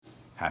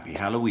Happy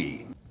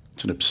Halloween.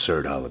 It's an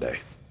absurd holiday.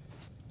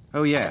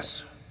 Oh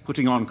yes,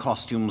 putting on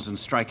costumes and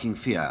striking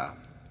fear.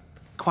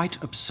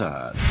 Quite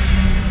absurd.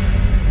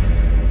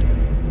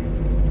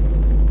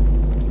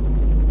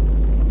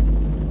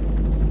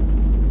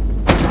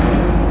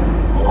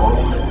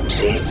 All it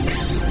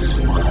takes is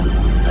one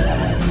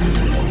bad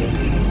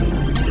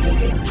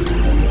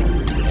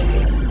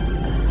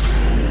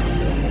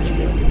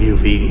day.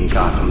 You've eaten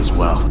Gotham's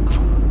wealth,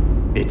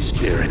 its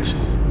spirit,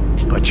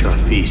 but your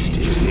feast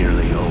is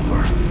nearly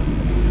over.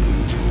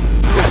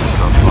 This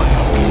isn't a blood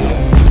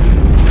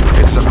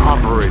hole. It's an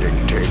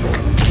operating table.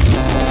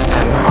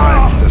 And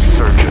I'm the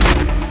surgeon.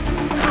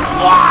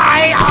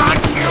 Why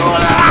aren't you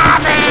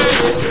laughing?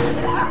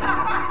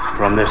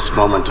 From this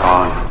moment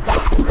on,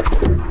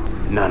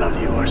 none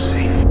of you are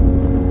safe.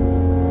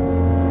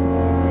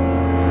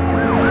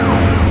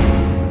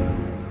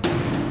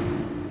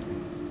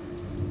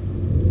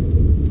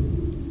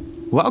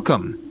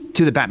 Welcome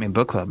to the Batman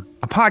Book Club,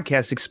 a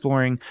podcast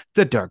exploring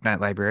the Dark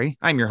Knight Library.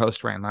 I'm your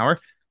host, Ryan Lauer.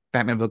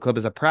 Batman Book Club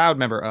is a proud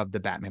member of the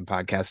Batman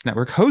Podcast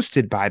Network,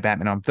 hosted by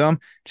Batman on Film.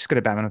 Just go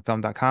to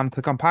batmanonfilm.com,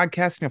 click on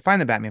podcasts, and you'll find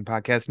the Batman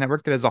Podcast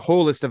Network that has a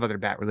whole list of other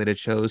Bat-related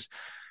shows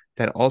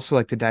that also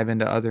like to dive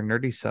into other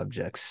nerdy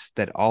subjects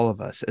that all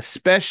of us,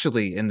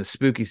 especially in the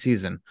spooky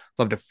season,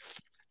 love to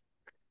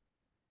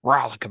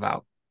frolic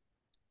about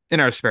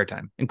in our spare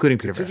time, including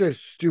Peter. It's such a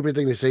stupid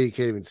thing to say. You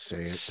can't even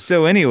say it.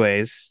 So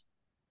anyways,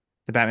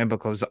 the Batman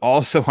Book Club is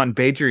also on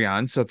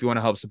Patreon. So if you want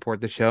to help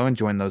support the show and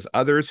join those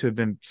others who have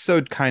been so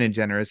kind and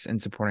generous in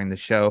supporting the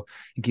show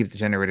and keep the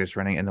generators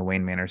running in the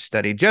Wayne Manor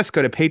study, just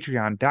go to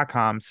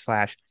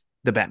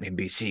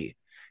patreon.com/thebatmanbc.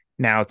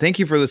 Now, thank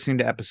you for listening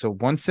to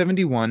episode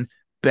 171,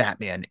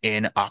 Batman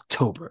in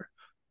October.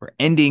 We're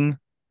ending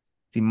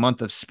the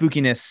month of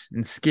spookiness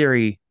and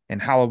scary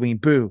and Halloween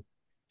boo.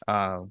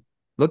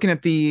 Looking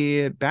at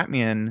the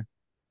Batman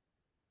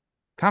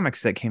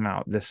comics that came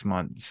out this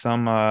month,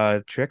 some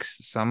tricks,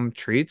 some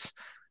treats,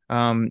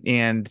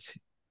 and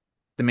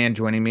the man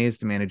joining me is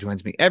the man who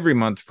joins me every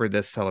month for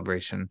this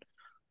celebration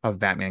of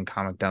Batman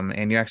comicdom,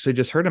 and you actually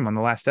just heard him on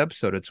the last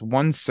episode. It's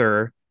one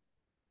Sir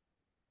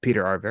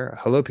Peter Arvera.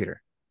 Hello,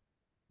 Peter.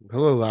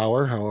 Hello,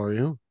 Lauer. How are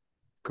you?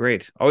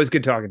 Great. Always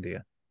good talking to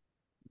you.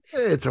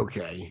 It's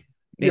okay.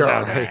 It's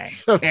all okay. right.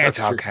 Sometimes It's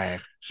okay.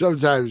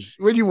 Sometimes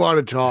when you want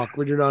to talk,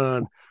 when you're not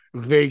on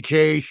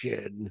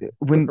vacation,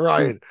 When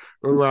Ryan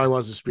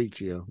wants to speak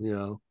to you, you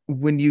know.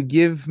 When you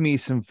give me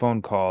some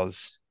phone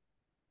calls,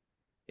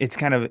 it's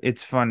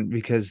fun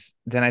because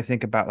then I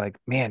think about like,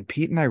 man,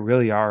 Pete and I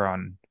really are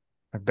on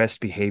our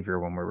best behavior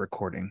when we're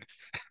recording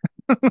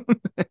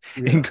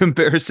in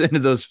comparison to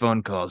those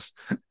phone calls.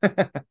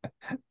 There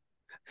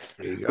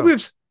you go.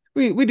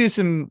 We do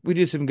some good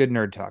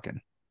nerd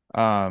talking.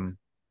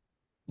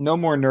 No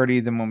more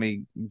nerdy than when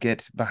we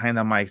get behind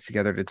the mic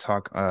together to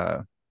talk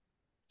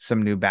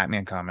some new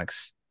Batman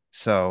comics.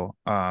 So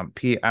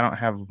Pete, I don't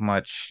have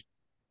much.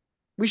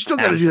 We still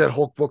got to do that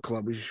Hulk book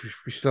club. We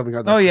still haven't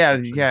got that. Oh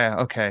yeah,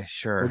 okay,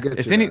 sure. We'll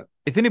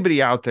If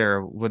anybody out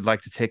there would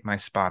like to take my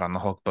spot on the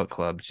Hulk book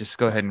club, just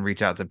go ahead and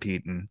reach out to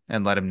Pete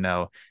and let him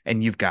know,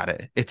 and you've got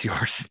it. It's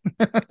yours.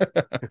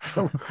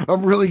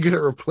 I'm really good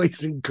at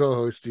replacing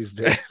co-hosts these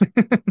days.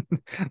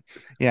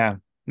 Yeah,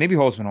 maybe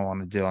Holtzman will want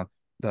to do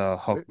the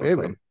Hulk book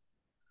club.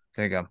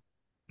 There you go.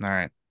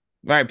 All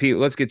right, Pete,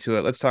 let's get to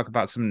it. Let's talk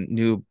about some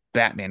new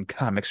Batman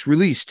comics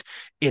released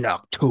in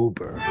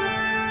October.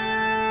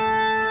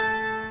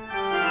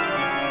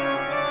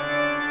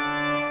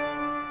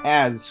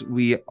 As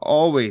we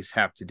always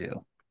have to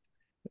do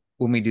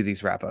when we do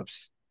these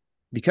wrap-ups,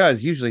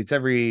 because usually it's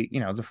every,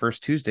 the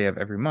first Tuesday of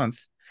every month.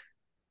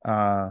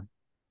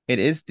 It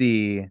is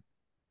the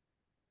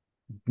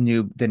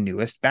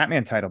newest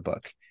Batman title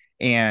book.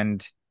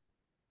 And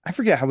I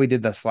forget how we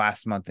did this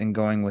last month in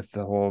going with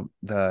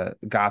the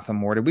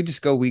Gotham War. Did we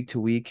just go week to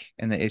week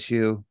in the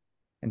issue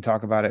and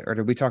talk about it? Or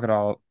did we talk it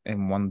all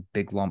in one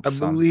big lump sum? I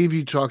believe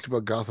you talked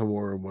about Gotham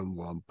War in one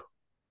lump.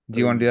 Do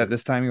you want to do that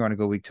this time? You want to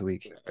go week to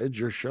week? It's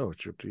your show.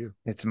 It's up to you.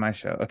 It's my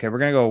show. Okay, we're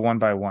going to go one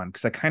by one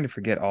because I kind of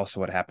forget also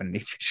what happened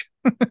in each issue.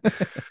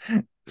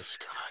 This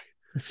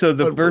guy. So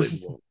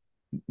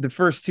the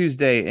first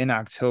Tuesday in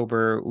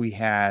October, we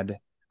had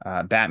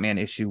Batman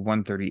issue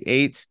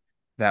 138.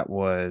 That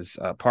was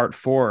part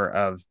 4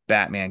 of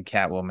Batman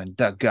Catwoman,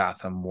 The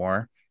Gotham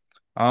War.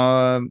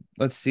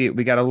 Let's see.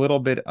 We got a little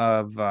bit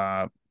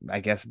of,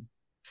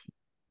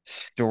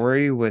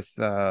 story with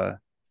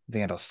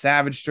Vandal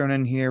Savage thrown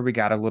in here. We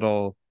got a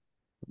little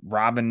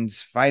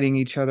Robins fighting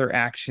each other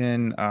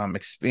action,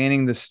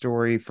 expanding the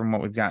story from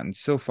what we've gotten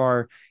so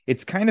far.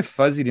 It's kind of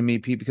fuzzy to me,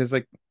 Pete, because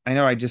I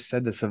know I just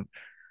said this. I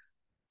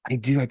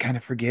kind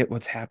of forget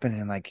what's happening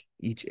in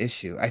each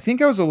issue. I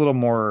think I was a little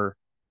more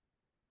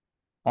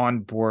on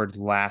board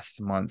last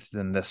month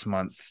than this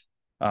month.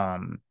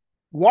 Why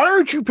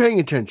aren't you paying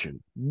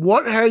attention?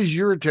 What has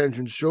your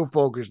attention so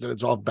focused that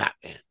it's off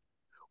Batman?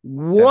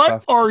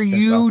 What are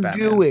you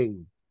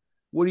doing?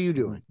 What are you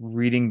doing?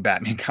 Reading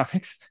Batman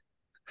comics.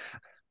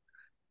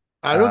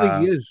 I don't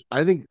think he is.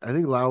 I think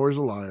Lauer's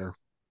a liar.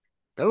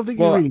 I don't think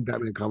Well, you're reading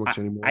Batman comics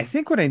anymore. I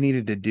think what I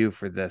needed to do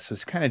for this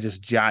was kind of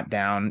just jot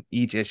down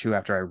each issue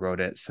after I wrote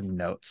it, some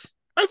notes.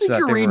 I think so that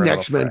you're they were reading a little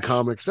X-Men fresh.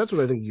 comics. That's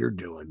what I think you're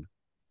doing.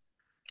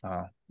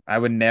 Oh, I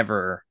would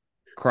never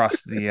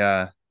cross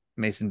the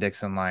Mason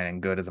Dixon line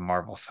and go to the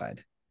Marvel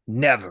side.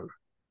 Never.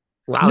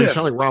 Wow, you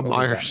sound like Rob Over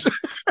Myers.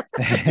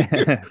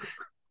 Batman.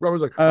 Rob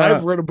was like,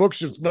 I've read a book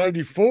since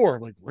 '94.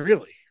 I'm like,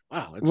 really?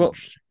 Wow, that's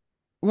interesting.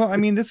 Well, I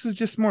mean, this was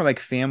just more like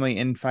family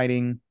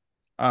infighting,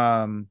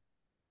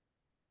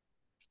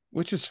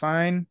 which is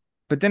fine.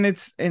 But then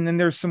then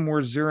there's some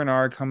more Zur and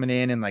R coming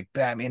in, and like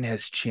Batman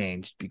has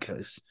changed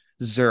because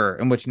Zur,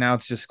 in which now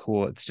it's just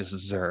cool. It's just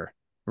Zur.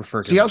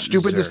 Refer to See how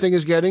stupid Zur. this thing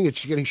is getting?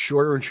 It's getting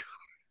shorter and shorter.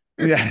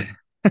 Yeah.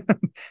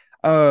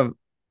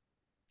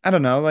 I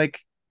don't know, like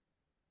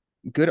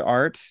good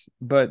art,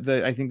 but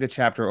I think the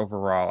chapter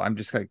overall, I'm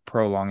just like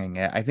prolonging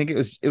it. I think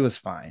it was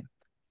fine.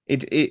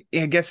 It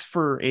I guess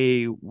for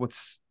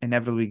what's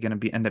inevitably going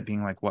to end up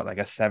being like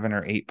a 7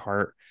 or 8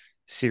 part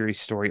series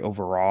story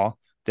overall.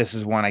 This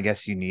is one I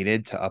guess you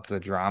needed to up the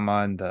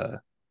drama and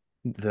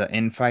the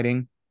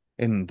infighting,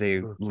 and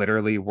they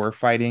literally were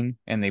fighting,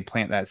 and they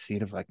plant that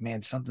seed of like,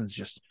 man,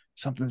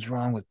 something's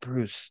wrong with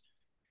Bruce,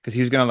 because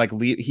he was gonna like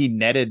leave. He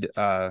netted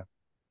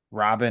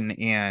Robin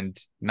and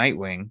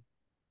Nightwing,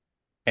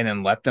 and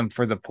then left them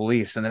for the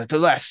police, and then at the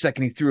last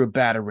second he threw a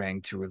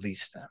batarang to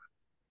release them.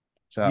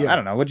 So yeah. I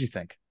don't know. What'd you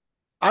think?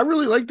 I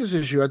really like this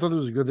issue. I thought this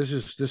was good.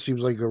 This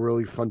seems like a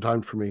really fun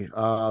time for me.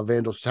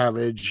 Vandal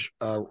Savage,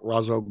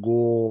 Ra's al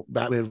Ghul,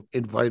 Batman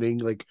infighting.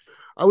 Like,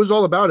 I was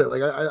all about it.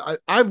 Like,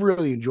 I've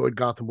really enjoyed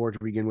Gotham War to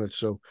begin with.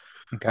 So,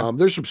 okay.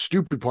 There's some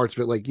stupid parts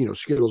of it, like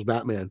Skittles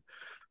Batman,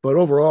 but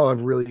overall,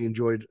 I've really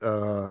enjoyed.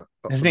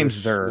 His name's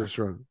Zur. This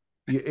run.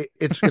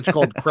 It's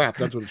called crap.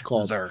 That's what it's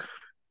called. Zur.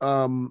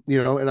 And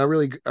I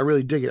really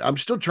dig it. I'm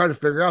still trying to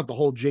figure out the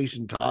whole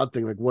Jason Todd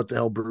thing, like what the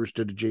hell Bruce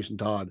did to Jason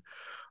Todd.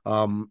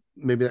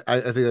 Maybe I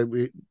think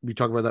that we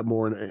talk about that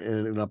more in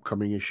an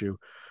upcoming issue,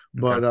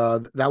 but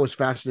that was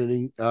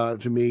fascinating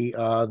to me.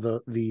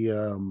 I'm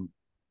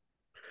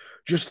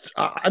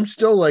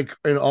still like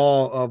in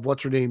awe of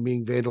what's her name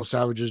being Vandal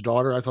Savage's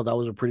daughter. I thought that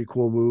was a pretty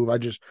cool move.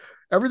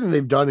 Everything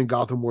they've done in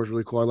Gotham War is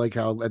really cool. I like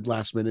how at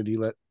last minute he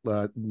let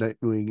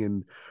Nightwing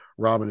and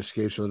Robin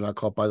escape so they're not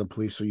caught by the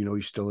police, so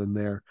he's still in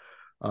there.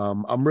 I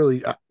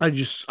think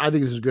this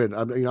is good.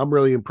 I'm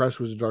really impressed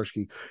with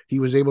Zdarsky.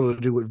 He was able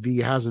to do what V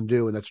hasn't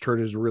do, and that's turn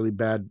his really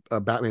bad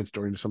Batman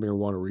story into something I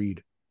want to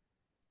read.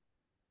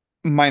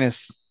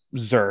 Minus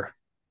Zur.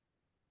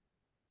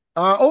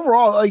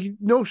 Overall, like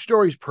no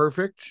story's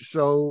perfect,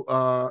 so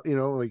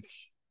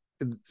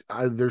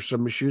there's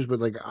some issues, but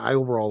like I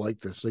overall like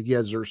this. Like,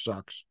 yeah, Zur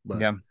sucks, but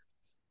yeah.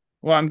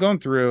 Well, I'm going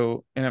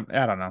through, and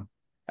I don't know.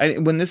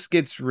 When this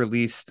gets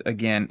released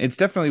again, it's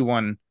definitely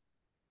one.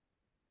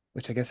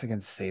 Which I guess I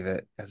can save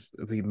it as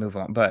we move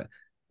on. But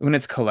when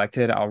it's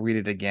collected, I'll read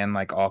it again,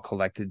 like all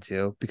collected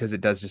too, because it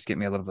does just get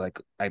me a little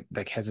like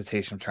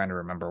hesitation of trying to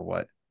remember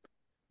what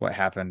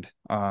happened.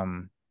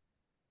 But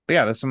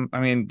yeah, this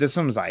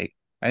one's I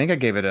think I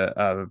gave it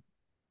a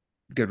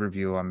good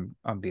review on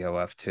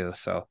BOF too.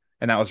 So,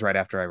 and that was right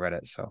after I read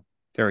it. So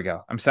there we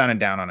go. I'm sounding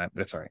down on it,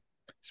 but it's all right.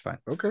 It's fine.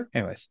 Okay.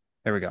 Anyways,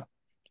 there we go.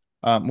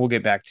 We'll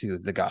get back to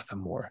the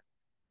Gotham War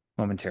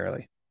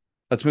momentarily.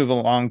 Let's move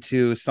along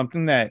to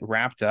something that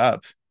wrapped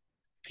up,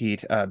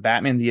 Pete.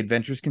 Batman: The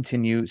Adventures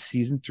Continue,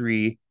 Season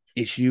 3,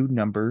 Issue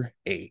number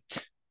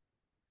 8.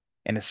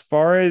 And as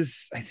far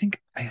as I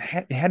think,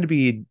 it had to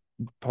be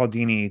Paul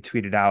Dini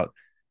tweeted out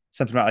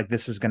something about like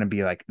this was going to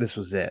be like this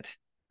was it.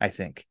 I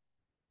think,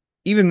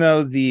 even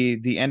though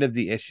the end of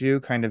the issue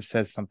kind of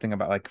says something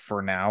about like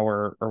for now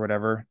or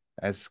whatever,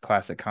 as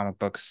classic comic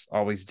books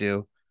always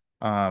do.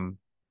 I'm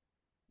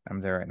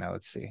there right now.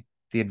 Let's see.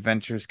 The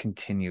Adventures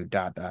Continue. ...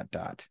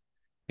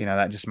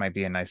 That just might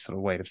be a nice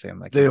little way to say, I'm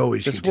like, they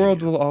always this continue.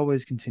 World will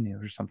always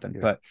continue or something.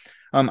 Yeah. But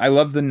I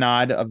love the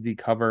nod of the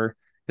cover.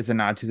 It's a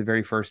nod to the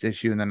very first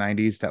issue in the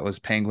 90s that was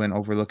Penguin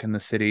overlooking the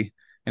city.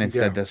 And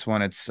instead this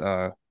one, it's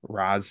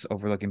Ra's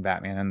overlooking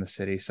Batman in the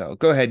city. So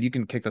go ahead. You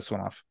can kick this one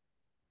off.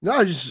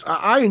 No,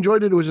 I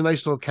enjoyed it. It was a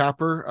nice little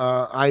capper.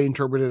 I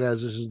interpret it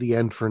as this is the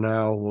end for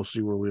now. We'll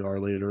see where we are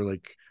later.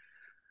 Like,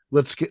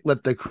 let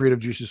the creative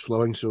juices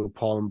flowing so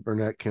Paul and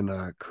Burnett can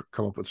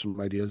come up with some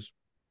ideas.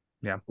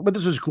 Yeah, but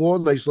this is cool.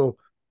 Nice little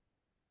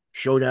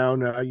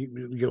showdown.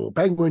 You get a little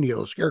Penguin, you get a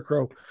little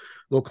Scarecrow,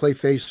 little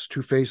Clayface,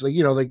 Two-Face.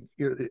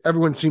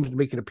 Everyone seems to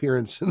make an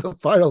appearance in the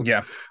final.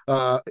 Yeah,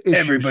 issue.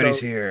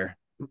 Everybody's here.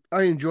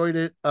 I enjoyed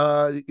it.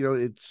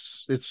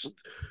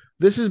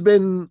 This has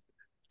been.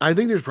 I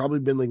think there's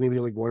probably been maybe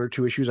 1 or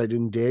 2 issues I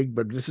didn't dig,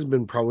 but this has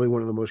been probably one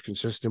of the most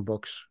consistent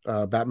books,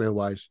 Batman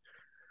wise,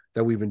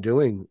 that we've been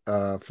doing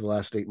for the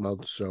last 8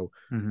 months. So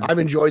I've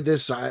enjoyed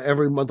this.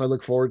 Every month I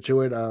look forward to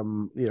it.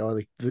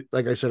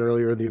 Like I said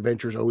earlier, the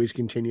adventures always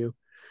continue,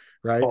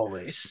 right?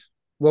 Always.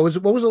 What was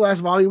the last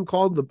volume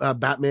called? The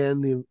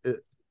Batman.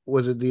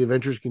 Was it the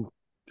Adventures?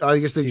 I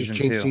guess they just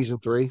changed 2. Season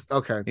 3.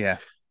 Okay. Yeah.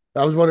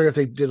 I was wondering if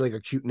they did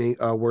a cute name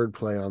word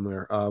play on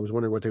there. I was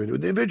wondering what they would do.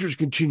 The Adventures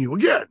continue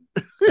again.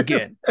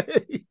 Again.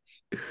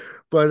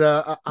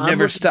 But I'm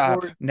Never looking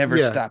stop, forward- never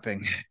yeah.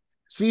 stopping.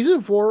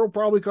 Season 4 will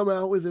probably come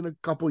out within a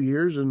couple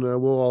years, and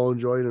we'll all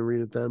enjoy it and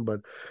read it then. But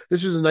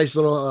this is a nice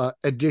little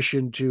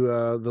addition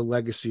to the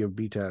legacy of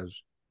BTAS.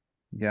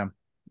 Yeah.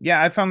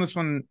 Yeah, I found this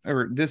one,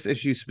 or this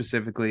issue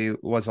specifically,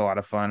 was a lot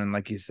of fun. And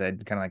like you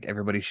said, kind of like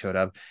everybody showed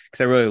up,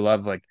 because I really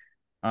love like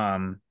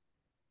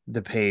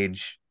the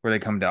page where they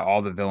come to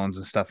all the villains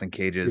and stuff in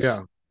cages.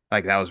 Yeah.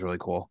 Like that was really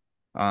cool.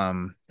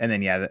 And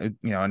then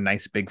a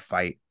nice big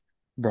fight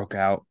broke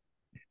out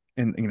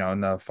in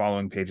the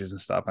following pages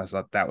and stuff. I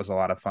thought that was a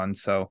lot of fun.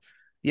 So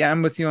yeah,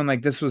 I'm with you on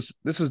like this was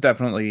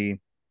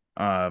definitely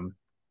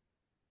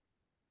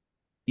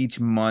each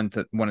month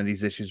that one of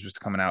these issues was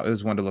coming out, it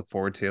was one to look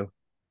forward to,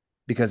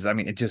 because I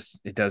mean it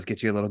does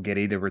get you a little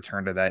giddy to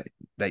return to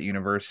that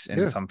universe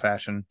in some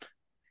fashion.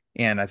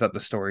 And I thought the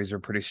stories are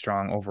pretty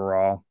strong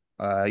overall.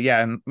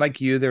 And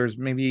like you, there's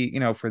maybe,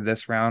 for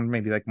this round,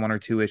 maybe like one or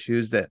two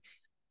issues that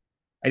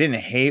I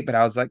didn't hate, but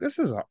I was like, this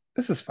is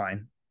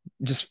fine.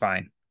 Just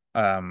fine.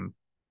 But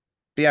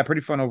yeah,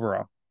 pretty fun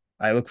overall.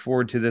 I look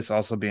forward to this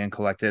also being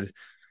collected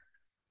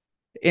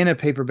in a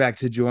paperback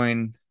to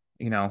join,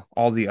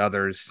 all the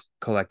others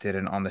collected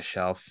and on the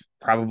shelf,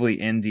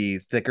 probably in the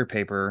thicker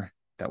paper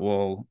that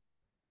will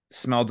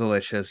smell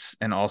delicious.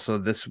 And also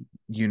this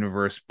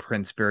universe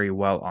prints very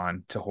well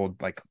on to hold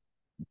like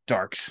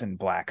darks and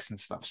blacks and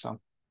stuff.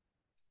 So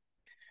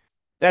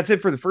that's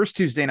it for the first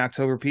Tuesday in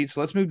October, Pete. So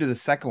let's move to the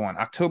second one,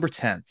 October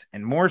 10th,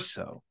 and more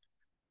so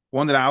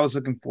one that I was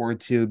looking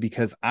forward to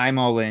because I'm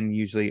all in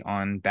usually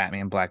on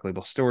Batman Black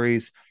Label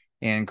stories,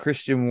 and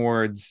Christian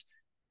Ward's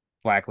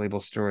Black Label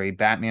story,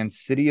 Batman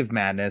City of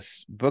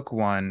Madness, book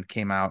 1,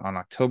 came out on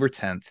October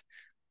 10th.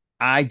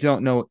 I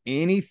don't know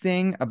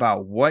anything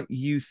about what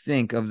you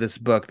think of this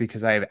book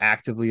because I have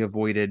actively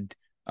avoided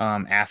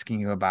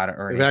asking you about it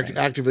or anything. I've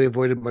actively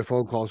avoided my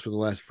phone calls for the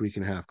last week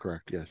and a half,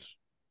 correct?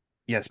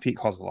 Yes, Pete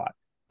calls a lot.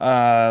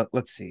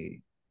 Let's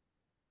see.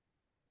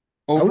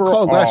 Overall, I would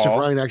call less if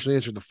Ryan actually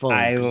answered the phone.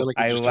 I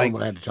just tell him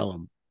what I had to tell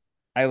him.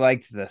 I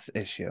liked this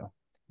issue.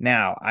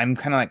 Now, I'm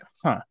kind of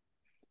like,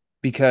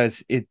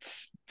 because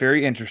it's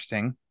very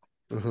interesting.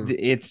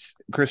 It's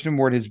Christian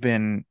Ward has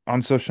been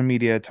on social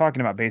media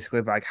talking about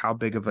basically like how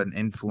big of an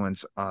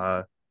influence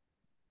Arkham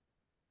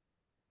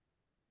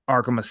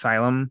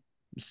Asylum,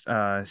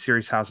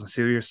 Serious House and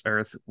Serious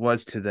Earth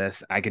was to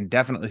this. I can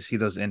definitely see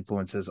those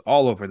influences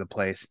all over the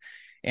place.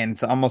 And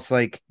it's almost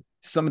like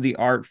some of the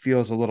art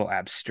feels a little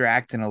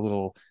abstract and a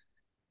little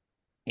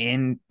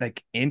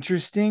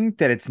interesting,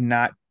 that it's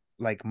not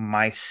like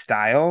my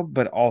style,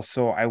 but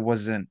also I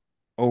wasn't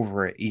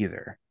over it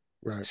either.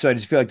 Right. So I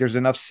just feel like there's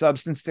enough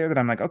substance there that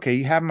I'm like, okay,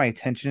 you have my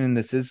attention and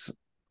this is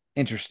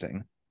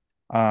interesting.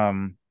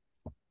 And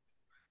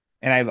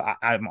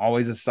I'm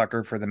always a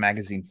sucker for the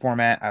magazine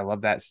format. I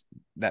love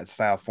that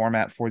style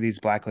format for these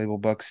Black Label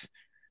books.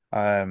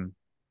 And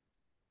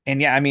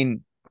yeah, I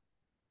mean,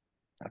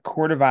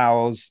 Court of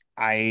Owls,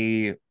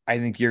 I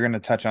think you're going to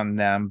touch on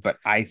them, but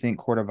I think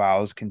Court of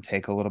Owls can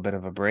take a little bit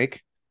of a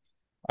break.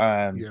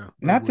 Not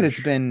that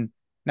it's been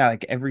not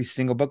like every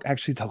single book.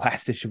 Actually, the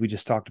last issue we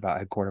just talked about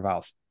had Court of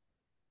Owls.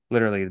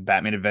 Literally, the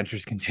Batman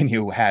Adventures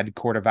Continue had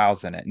Court of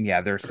Owls in it. And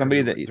yeah, there's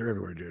somebody that they're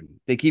everywhere, dude.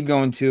 They keep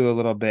going to a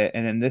little bit,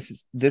 and then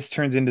this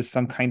turns into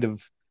some kind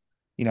of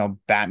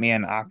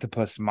Batman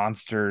octopus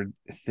monster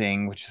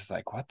thing, which is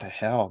like, what the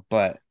hell?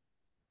 But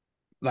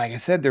like I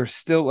said, there's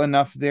still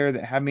enough there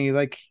that have me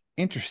like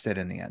interested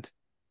in the end.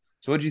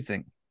 So what'd you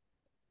think?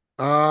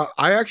 I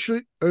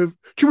actually have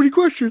too many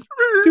questions.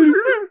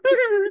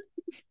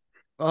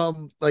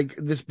 Like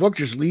this book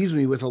just leaves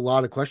me with a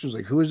lot of questions.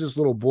 Like, who is this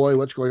little boy?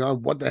 What's going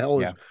on? What the hell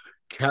is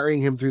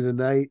carrying him through the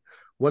night?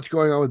 What's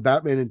going on with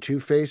Batman and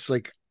Two-Face?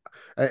 Like,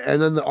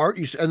 and then the art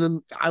and then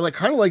I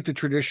kind of like the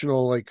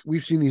traditional, like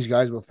we've seen these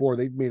guys before.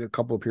 They've made a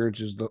couple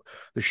appearances,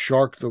 the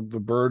shark, the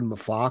bird, and the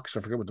fox.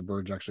 I forget what the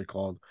bird's actually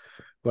called,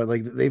 but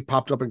like they've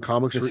popped up in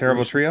comics. The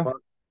Terrible Trio.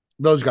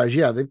 Those guys,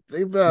 yeah,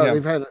 they've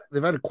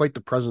had quite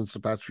the presence the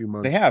past few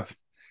months. They have.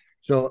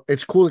 So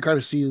it's cool to kind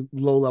of see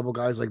low-level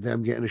guys like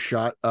them getting a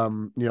shot.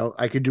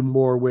 I could do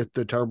more with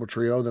the Terrible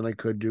Trio than I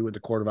could do with the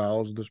Court of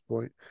Owls at this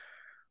point.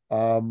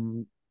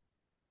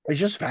 It's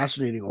just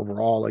fascinating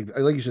overall. Like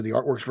you said, the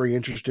artwork's very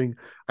interesting.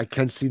 I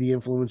can see the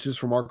influences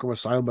from Arkham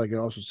Asylum, but I can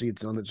also see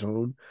it's on its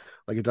own.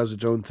 Like it does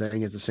its own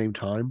thing at the same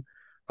time.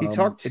 He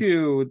talked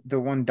to the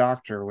one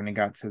doctor when he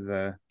got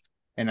to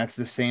and that's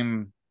the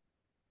same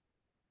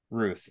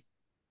Ruth.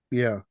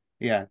 Yeah.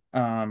 Yeah.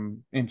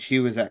 And she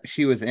was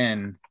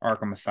in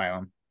Arkham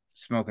Asylum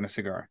smoking a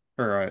cigar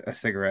or a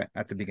cigarette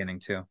at the beginning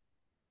too.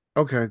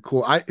 Okay,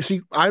 cool.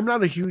 I'm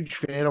not a huge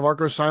fan of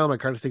Arkham Asylum. I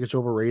kind of think it's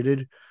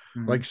overrated.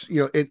 Mm-hmm. Like,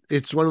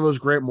 it's one of those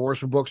Grant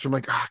Morrison books where I'm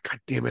like, God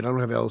damn it, I don't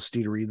have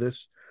LSD to read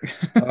this.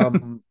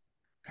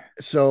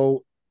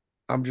 So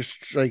I'm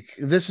just like,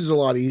 this is a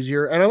lot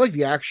easier. And I like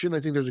the action. I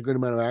think there's a good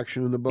amount of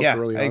action in the book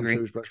early on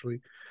too,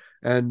 especially.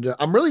 And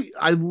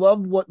I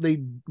love what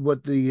he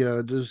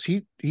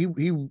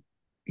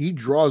he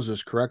draws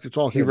this, correct? It's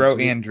all He him. wrote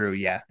So and drew.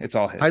 Yeah, it's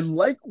all I his.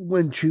 like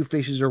when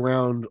Two-Face is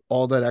around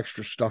all that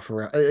extra stuff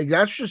around. Like,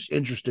 that's just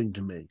interesting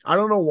to me. I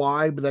don't know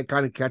why, but that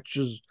kind of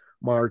catches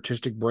my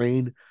artistic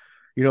brain.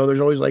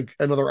 There's always like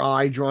another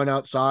eye drawn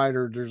outside,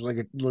 or there's like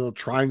a little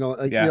triangle,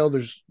 like Yeah.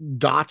 there's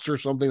dots or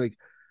something. Like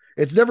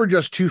it's never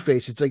just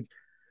Two-Face. It's like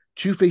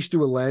Two-Face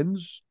through a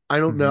lens. I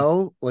don't Mhm.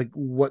 know like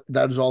what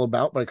that is all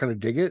about, but I kind of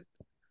dig it.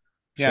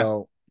 Yeah.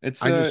 So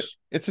It's I a just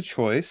it's a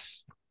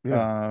choice.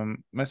 yeah.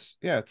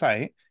 Yeah, it's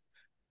tight.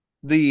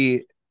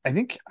 I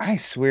think I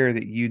swear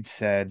that you'd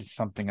said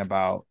something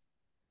about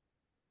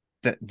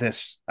that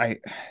this I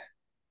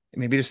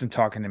maybe just in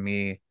talking to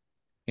me,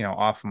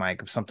 off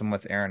mic of something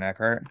with Aaron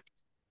Eckhart.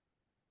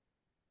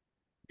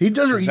 He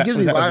does. Was He that gives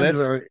was me that was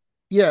vibes. this?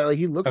 Yeah, like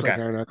he looks like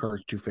Okay. Aaron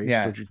Eckhart's Two-Face,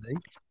 Yeah. don't you think?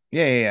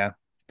 Yeah.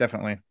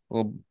 Definitely. A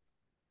little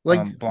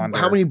Like blonde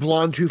how hair. many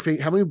blonde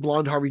Two-Face? How many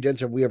blonde Harvey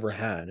Dents have we ever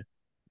had?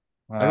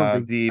 I don't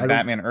think The I don't.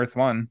 Batman Earth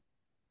 1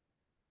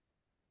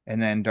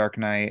 and then Dark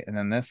Knight and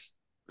then this.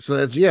 So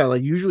that's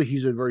like usually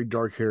he's a very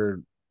dark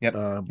haired, Yep.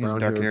 He's brown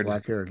dark haired, haired.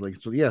 black haired. Like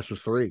so, yeah. So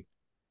 3.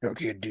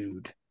 Okay,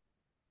 dude.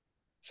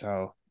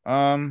 So,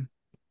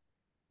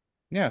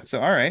 yeah. So,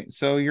 all right.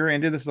 So you're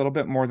into this a little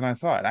bit more than I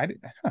thought.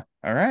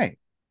 All right.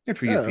 Good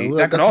for you, Yeah, Pete. well,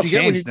 That could that's all what you get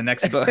when change you- the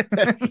next book.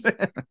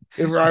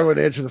 If I would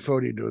answer the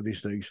phone, you doing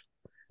these things.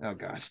 Oh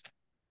gosh.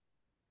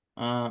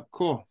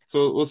 Cool.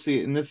 So we'll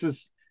see. And this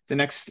is the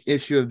next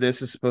issue of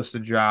this is supposed to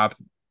drop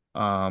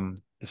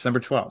December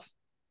 12th.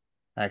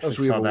 I Oh, actually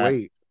so we saw have a that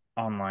wait.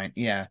 online.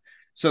 Yeah.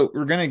 So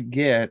we're gonna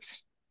get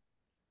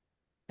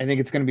I think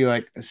it's gonna be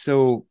like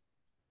so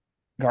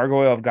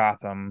Gargoyle of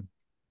Gotham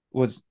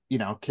was,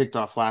 kicked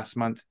off last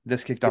month.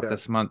 This kicked off Yeah.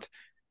 this month.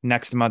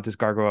 Next month is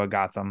Gargoyle of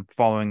Gotham.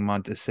 Following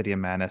month is City of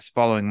Madness.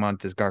 Following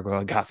month is Gargoyle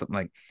of Gotham.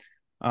 Like,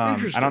 I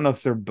Interesting. don't know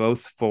if they're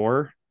both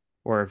 4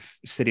 or if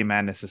City of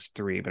Madness is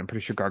 3, but I'm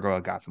pretty sure Gargoyle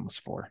of Gotham was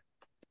 4.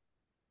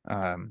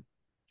 So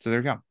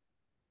there you go.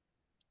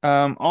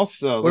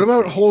 Also, What let's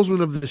about see.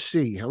 Holzman of the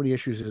Sea? How many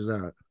issues is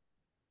that?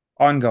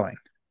 Ongoing?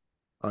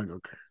 Oh,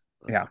 okay.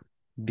 Yeah,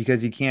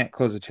 because you can't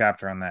close a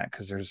chapter on that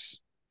because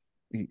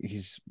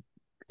he's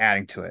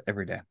adding to it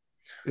every day.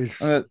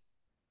 Interesting.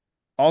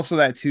 Also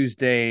that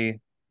Tuesday,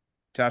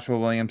 Joshua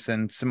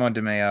Williamson, Simone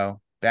DeMeo,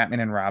 Batman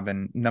and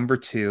Robin,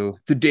 #2,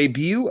 the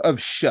debut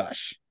of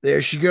Shush.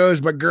 There she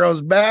goes. My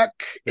girl's back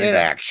There in you go.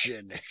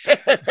 action.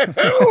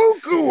 Oh,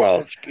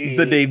 Kowalski.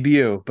 The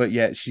debut, but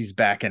yet she's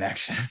back in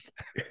action.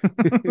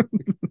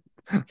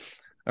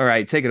 All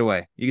right, take it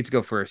away. You get to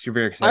go first. You're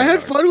very excited. I had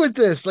about her. fun with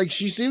this. Like,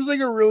 she seems like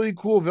a really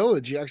cool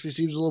villain. She actually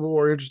seems a little bit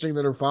more interesting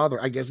than her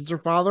father. I guess it's her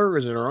father, or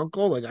is it her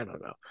uncle? Like, I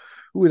don't know.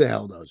 Who the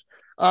hell knows?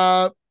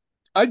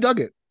 I dug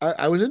it.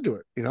 I was into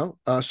it.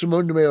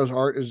 Simone DeMeo's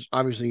art is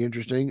obviously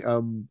interesting.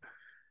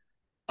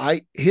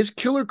 His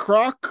Killer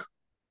Croc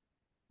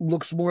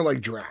looks more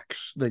like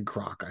Drax than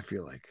Croc. I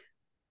feel like.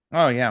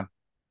 Oh yeah.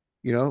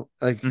 That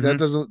Mhm.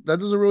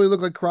 doesn't really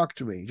look like Croc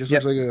to me. It just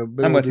Yep. looks like a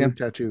big I'm old with dude you. with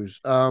tattoos.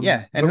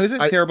 Yeah. And who's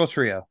it? Terrible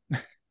Trio.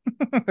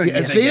 Yeah,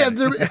 Yet see, again.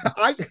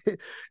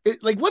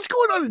 like what's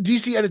going on in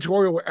DC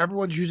editorial where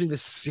everyone's using the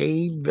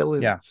same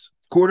villains? Yeah.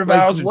 Quarter Like,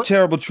 Vowels and what-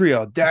 Terrible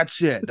Trio.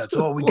 That's it. That's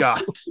all we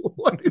got.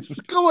 What is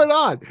going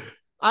on?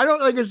 I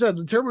don't like I said,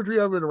 the Turbo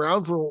Trio have been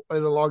around for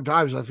in a long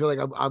time, so I feel like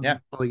I'm Yeah.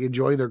 like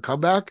enjoying their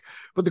comeback.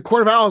 But the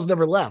Court of Owls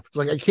never left. It's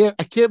like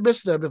I can't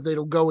miss them if they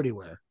don't go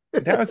anywhere.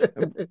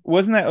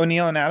 Wasn't that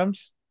O'Neill and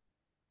Adams?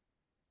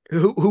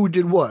 Who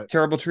did what?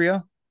 Terrible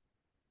Trio?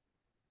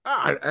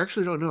 I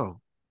actually don't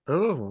know. I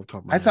don't know off the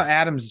top of my I head. thought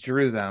Adams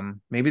drew them.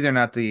 Maybe they're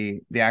not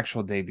the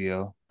actual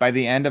debut. By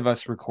the end of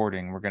us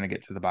recording, we're gonna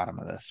get to the bottom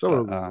of this.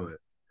 Someone But, will Google it.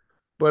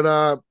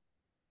 But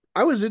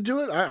I was into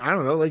it. I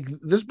don't know. Like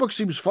this book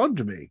seems fun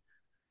to me.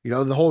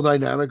 The whole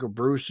dynamic of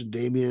Bruce and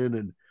Damian,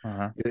 and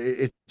uh-huh.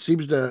 it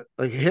seems to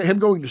like him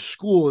going to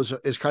school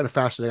is kind of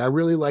fascinating. I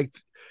really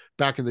liked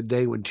back in the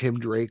day when Tim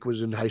Drake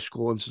was in high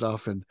school and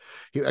stuff, and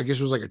I guess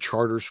it was like a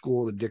charter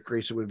school. And Dick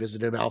Grayson would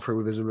visit him, Alfred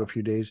would visit him a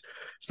few days,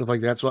 stuff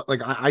like that. So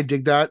like I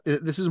dig that.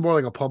 This is more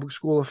like a public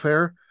school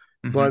affair,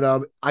 Mhm.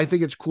 but I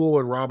think it's cool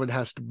when Robin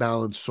has to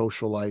balance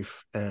social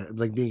life and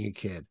like being a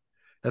kid.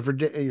 And for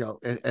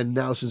and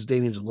now since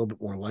Damien's a little bit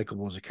more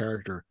likable as a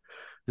character,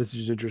 this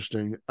is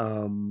interesting.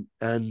 I'm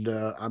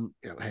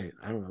hey,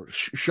 I don't know.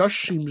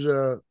 Shush seems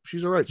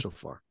she's all right so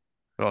far.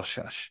 Well,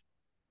 shush.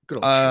 Good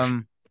old Shush.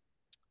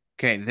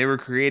 Okay, they were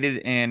created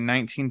in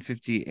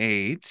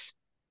 1958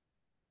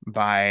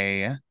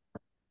 by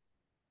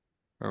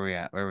where we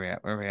at?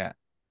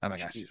 Oh my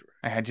gosh. Jeez.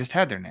 I had just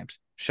had their names.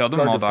 Sheldon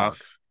Hard to Moldoff find.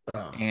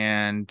 Oh.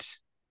 and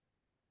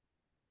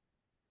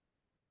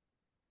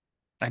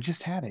I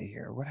just had it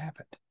here. What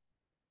happened?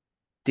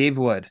 Dave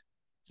Wood.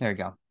 There you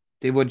go.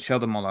 Dave Wood,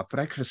 Sheldon Moldoff, but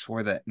I could have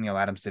swore that Neil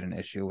Adams did an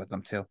issue with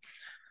them too.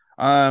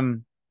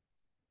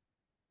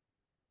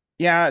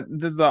 Yeah,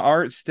 the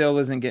art still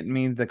isn't getting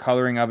me. The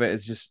coloring of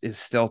it is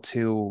still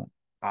too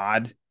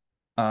odd.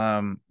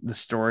 The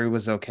story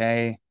was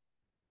okay.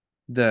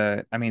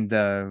 The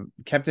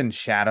kept in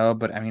shadow,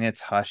 but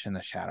it's Hush in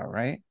the shadow,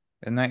 right?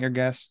 Isn't that your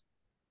guess?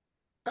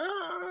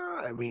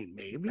 I mean,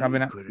 maybe. Probably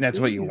not. Could it That's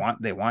what be? you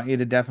want. They want you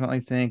to definitely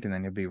think, and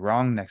then you'll be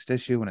wrong next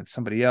issue when it's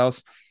somebody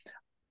else.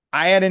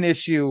 I had an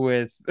issue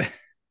with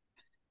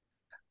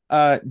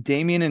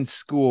Damien in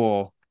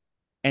school,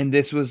 and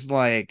this was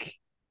like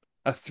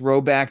a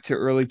throwback to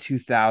early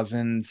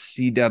 2000s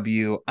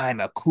CW. I'm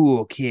a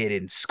cool kid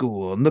in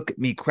school, and look at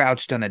me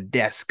crouched on a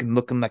desk and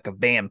looking like a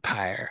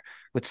vampire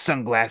with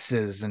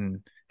sunglasses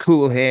and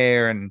cool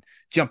hair and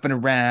jumping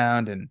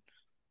around and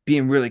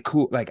being really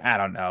cool. Like, I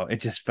don't know. It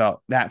just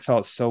felt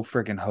so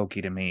freaking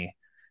hokey to me.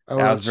 Oh,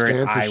 That that was very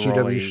stand for eye CW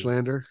rolly.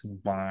 slander.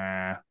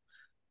 Blah,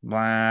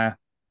 blah.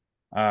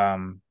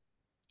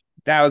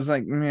 That was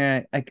like,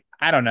 meh, like,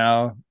 I don't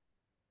know.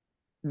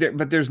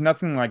 But there's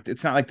nothing like,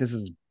 it's not like this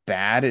is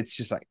bad. It's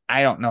just like,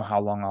 I don't know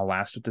how long I'll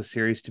last with the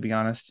series, to be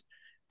honest,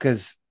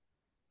 because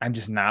I'm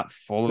just not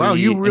fully Wow,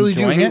 you really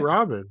do enjoying hate it.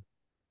 Robin.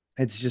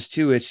 It's just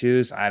 2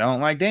 issues. I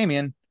don't like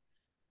Damien.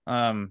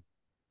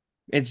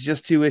 It's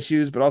just 2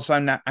 issues, but also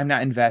I'm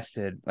not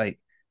invested. Like,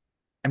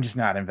 I'm just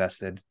not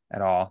invested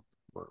at all.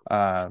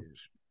 I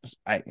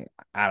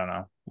don't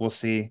know. We'll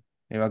see.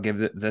 Maybe I'll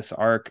give this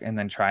arc and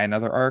then try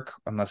another arc,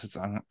 unless it's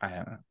on. I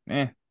don't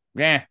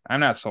know. I'm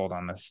not sold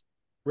on this.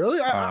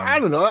 Really? I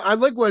don't know. I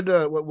like what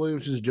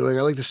Williamson's doing.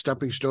 I like the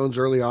stepping stones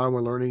early on.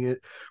 We're learning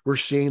it. We're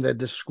seeing that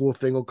this school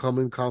thing will come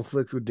in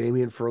conflict with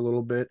Damien for a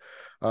little bit,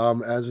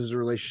 as his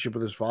relationship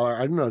with his father.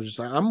 I don't know. Just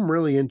I'm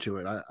really into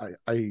it. I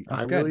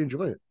really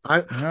enjoy it.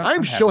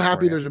 I'm so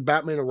happy there's a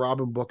Batman and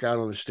Robin book out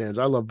on the stands.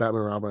 I love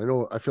Batman and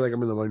Robin. I feel like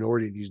I'm in the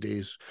minority these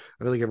days.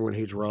 I feel like everyone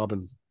hates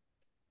Robin.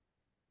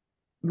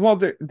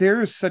 Well,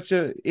 there is such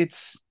a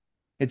it's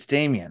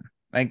Damien.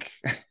 Like,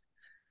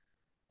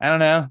 I don't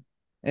know.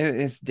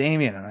 It's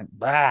Damien. I'm like,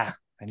 bah.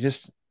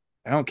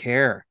 I don't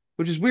care.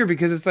 Which is weird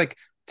because it's like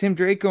Tim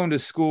Drake going to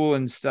school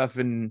and stuff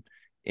in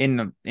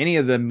any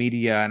of the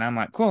media, and I'm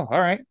like, cool, all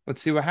right,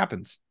 let's see what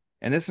happens.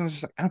 And this one's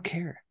just like, I don't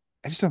care.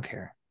 I just don't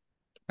care.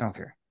 I don't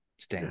care.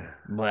 It's Damien.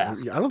 Blah.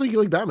 I don't think you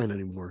like Batman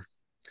anymore.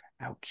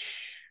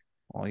 Ouch.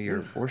 Well,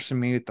 you're forcing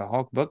me at the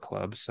Hulk book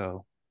club,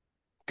 so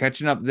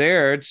catching up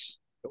there, it's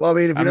well, I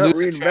mean, if you're not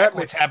reading Batman,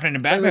 what's happening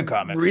in Batman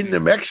comics, reading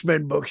them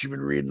X-Men books you've been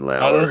reading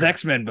louder. Oh, those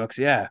X-Men books,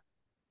 yeah.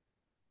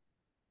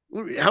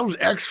 How's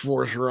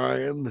X-Force,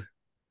 Ryan?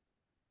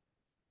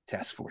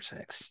 Task Force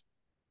X.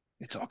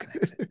 It's all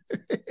connected.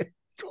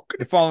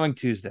 The following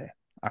Tuesday,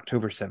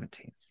 October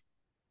 17th,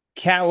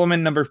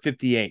 Catwoman number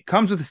 58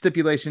 comes with a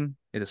stipulation.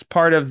 It is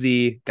part of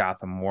the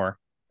Gotham War.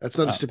 That's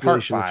not a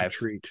stipulation, it's a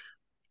treat.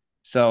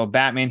 So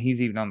Batman, he's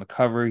even on the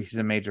cover. He's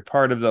a major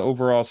part of the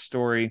overall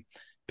story.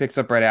 Picks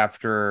up right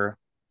after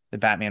the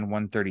Batman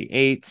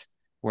 138,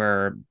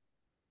 where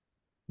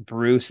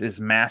Bruce is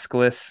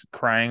maskless,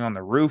 crying on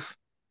the roof.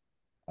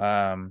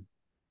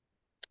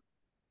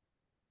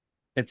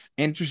 It's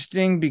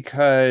interesting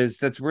because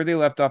that's where they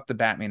left off the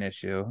Batman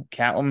issue.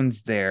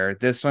 Catwoman's there.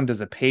 This one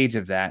does a page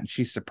of that, and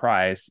she's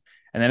surprised.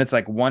 And then it's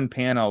like one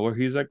panel where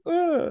he's like,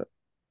 ugh.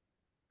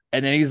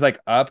 And then he's like,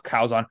 up,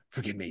 Kyle's on,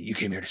 forgive me, you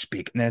came here to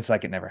speak. And then it's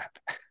like, it never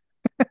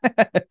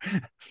happened.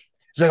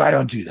 It's like, I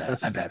don't do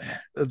that. I'm Batman.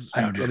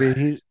 I don't do that. I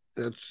mean,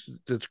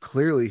 that's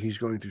clearly he's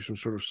going through some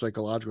sort of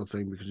psychological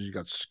thing because he's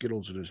got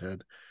Skittles in his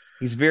head.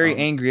 He's very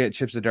angry at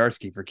Chip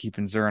Zdarsky for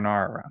keeping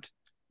Zur-En-Arrh around.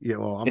 Yeah,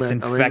 well, it's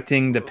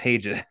infecting the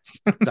pages.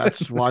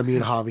 That's why me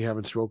and Javi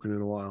haven't spoken in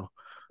a while.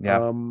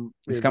 Yeah,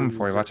 he's coming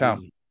for you. Watch out.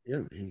 Yeah,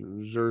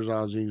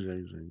 Zurza zing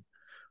zing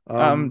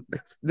zing.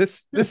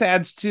 This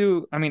adds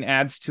to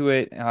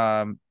it.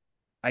 I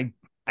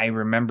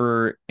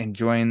remember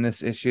enjoying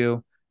this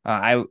issue.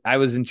 I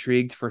was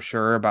intrigued for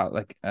sure about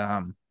like I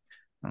don't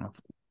know if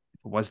it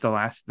was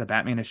the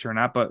Batman issue or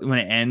not, but when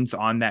it ends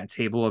on that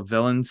table of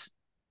villains,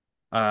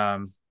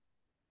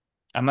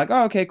 I'm like,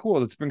 oh, okay, cool.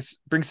 Let's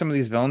bring some of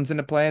these villains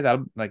into play.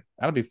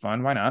 That'll be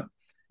fun. Why not?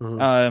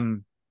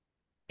 Mm-hmm.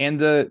 And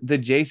the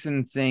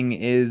Jason thing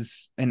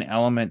is an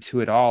element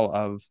to it all.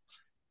 Of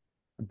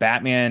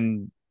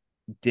Batman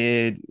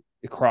did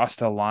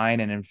cross a line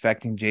and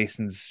infecting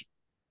Jason's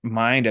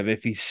mind of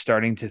if he's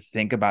starting to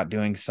think about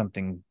doing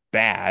something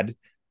bad.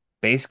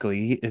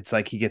 Basically, it's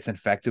like he gets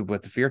infected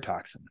with the fear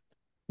toxin.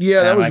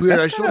 Yeah, that was weird.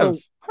 I still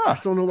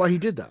don't know why he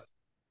did that.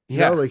 You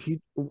know, like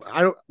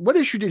what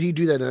issue did he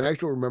do that in? I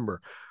actually don't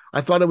remember.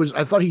 I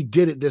thought he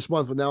did it this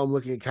month, but now I'm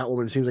looking at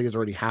Catwoman. It seems like it's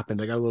already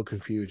happened. I got a little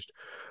confused.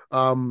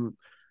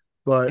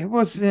 But it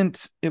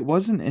wasn't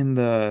in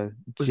the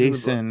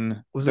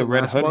Jason, the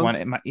Red Hood one.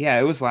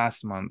 It was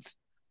last month.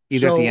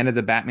 Either at the end of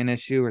the Batman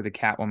issue or the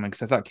Catwoman,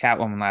 because I thought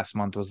Catwoman last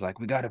month was like,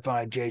 we got to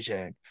find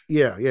Jason.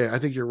 Yeah, I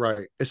think you're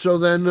right. So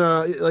then,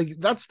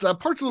 that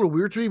part's a little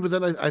weird to me, but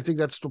then I think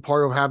that's the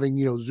part of having,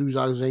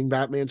 Zuzang Zing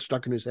Batman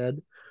stuck in his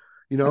head.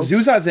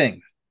 Zuzang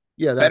Zing.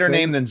 Yeah, better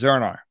name than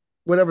Zur-En-Arrh.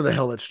 Whatever the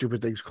hell that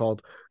stupid thing's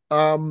called.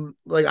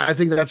 I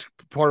think that's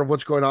part of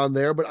what's going on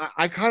there, but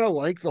I kind of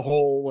like the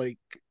whole, like,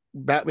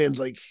 Batman's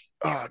like,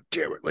 oh,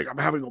 damn it, like, I'm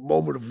having a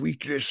moment of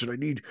weakness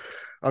and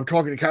I'm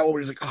talking to Catwoman.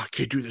 He's like, oh, I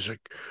can't do this.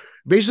 Like,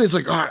 basically it's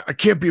like, all right, I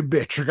can't be a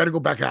bitch. I got to go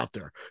back out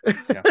there.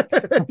 Yeah.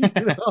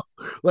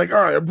 Like,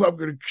 all right, I'm going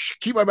to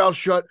keep my mouth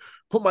shut,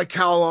 put my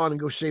cowl on, and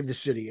go save the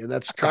city. And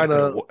that's kind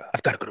of,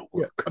 I've got to go to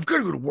work. I've got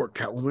to go to work,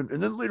 Catwoman,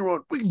 and then later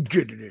on we can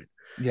get it in.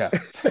 Yeah.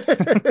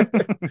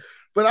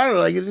 But I don't know,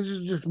 like this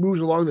just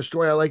moves along the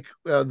story. I like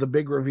the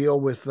big reveal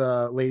with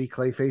Lady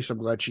Clayface. I'm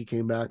glad she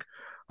came back.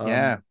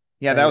 Yeah,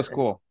 that was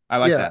cool. I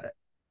like that.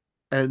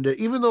 And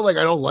even though like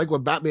I don't like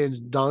what Batman's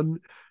done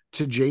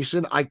to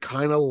Jason, I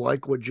kind of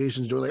like what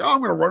Jason's doing. Like, oh,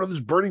 I'm gonna run on this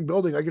burning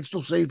building. I can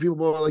still save people.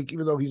 But like,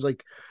 even though he's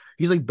like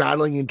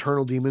battling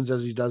internal demons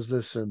as he does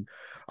this, and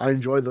I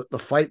enjoy the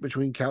fight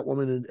between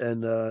Catwoman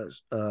and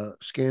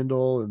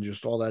Scandal and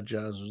just all that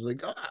jazz. It was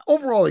like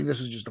overall, like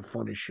this is just a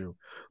fun issue.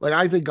 Like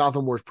I think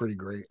Gotham War's pretty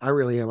great. I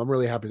really am. I'm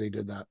really happy they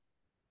did that.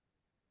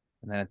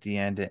 And then at the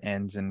end, it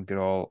ends in good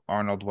old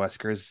Arnold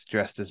Wesker's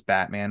dressed as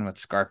Batman with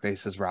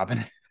Scarface as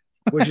Robin,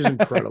 which is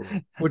incredible.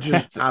 Which is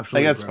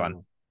absolutely like, that's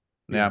incredible.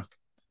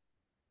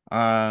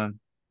 Fun.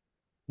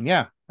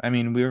 Yeah. I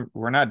mean,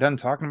 we're not done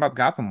talking about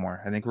Gotham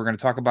War. I think we're going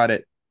to talk about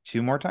it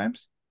 2 more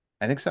times.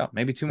 I think so.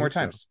 Maybe 2 more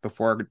times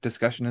before our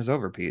discussion is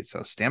over, Pete.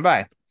 So stand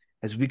by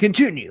as we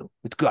continue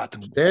with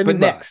Gotham.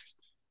 Next,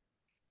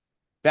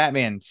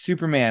 Batman,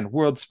 Superman,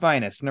 World's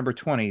Finest, number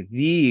 20,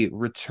 The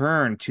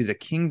Return to the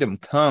Kingdom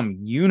Come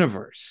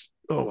universe.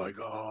 Oh my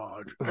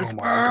God. It's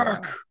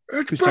back.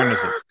 It's Whose back. turn is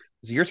it?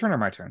 Is it your turn or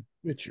my turn?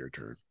 It's your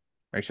turn.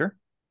 Are you sure?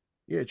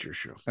 Yeah, it's your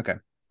show. Okay.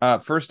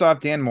 First off,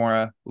 Dan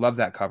Mora. Love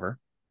that cover.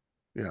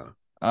 Yeah.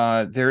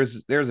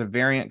 There's a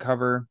variant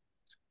cover.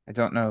 I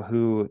don't know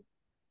who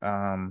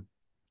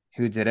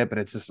did it, but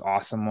it's this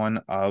awesome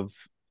one of,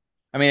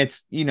 I mean,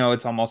 it's,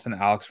 it's almost an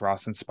Alex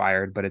Ross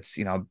inspired, but it's,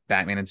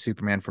 Batman and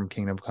Superman from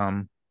Kingdom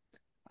Come.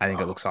 I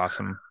think it looks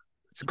awesome.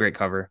 It's a great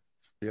cover.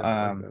 Yeah.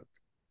 I like that.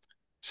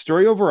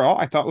 Story overall,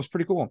 I thought was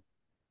pretty cool.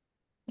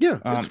 Yeah,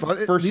 it's fun.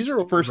 These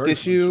are first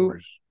issue.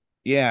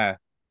 Yeah.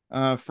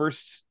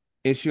 First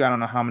issue, I don't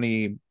know how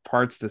many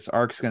parts this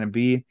arc's going to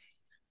be.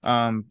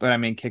 But I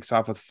mean, kicks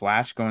off with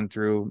Flash going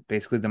through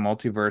basically the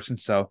multiverse. And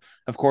so,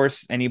 of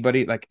course,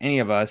 anybody, like any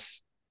of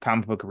us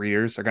comic book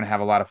readers, are going to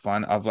have a lot of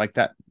fun of like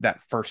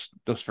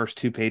those first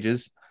 2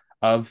 pages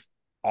of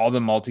all the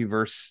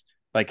multiverse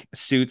like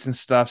suits and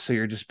stuff. So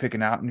you're just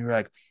picking out and you're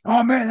like,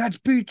 oh man, that's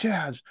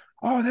BTAS.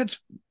 Oh, that's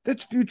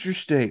Future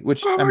State,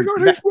 which oh my God,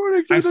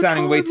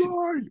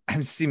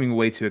 I'm seeming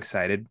way too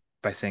excited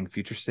by saying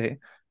Future State,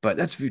 but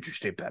that's Future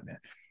State Batman.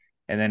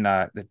 And then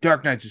the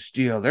Dark Knights of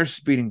Steel, they're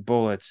speeding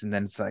bullets. And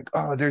then it's like,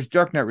 oh, there's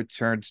Dark Knight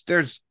Returns.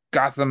 There's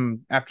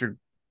Gotham after,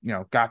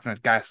 Gotham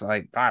guys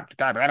like,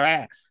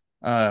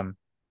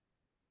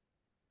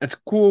 it's a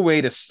cool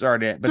way to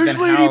start it. But there's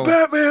then Lady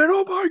Batman.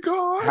 Oh my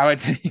God. How it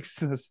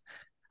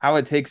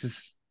takes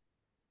us,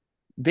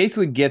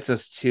 basically gets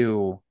us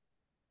to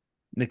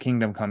the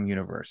Kingdom Come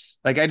universe.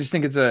 Like, I just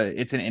think it's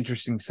an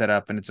interesting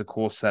setup and it's a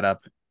cool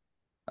setup.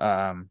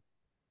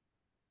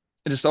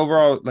 Just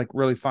overall, like,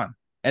 really fun.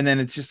 And then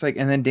it's just like,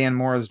 and then Dan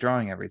Mora's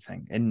drawing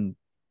everything. And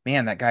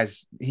man, that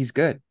he's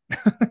good.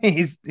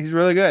 he's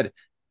really good.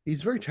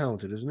 He's very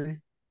talented, isn't he?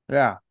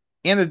 Yeah.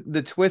 And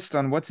the twist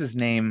on what's his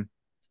name,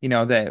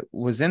 that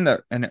was in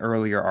an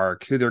earlier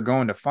arc, who they're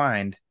going to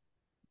find,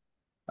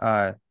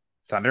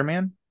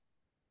 Thunderman.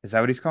 Is that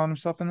what he's calling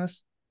himself in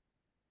this?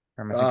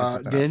 Or am I thinking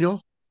something Daniel?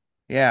 else?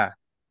 Yeah.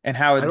 And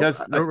how it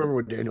does. I don't remember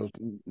what Daniel's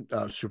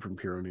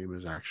superhero name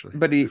is actually.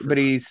 But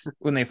he's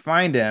when they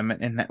find him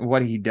and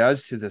what he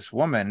does to this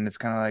woman, it's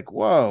kind of like,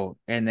 whoa.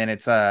 And then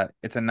it's a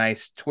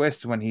nice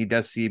twist when he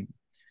does see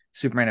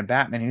Superman and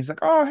Batman. He's like,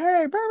 oh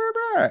hey, blah, blah,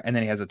 blah. And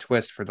then he has a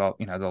twist for the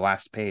the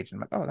last page.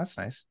 And I'm like, oh, that's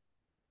nice.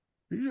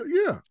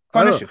 Yeah.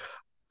 Fun issue.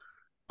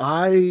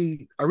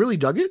 I really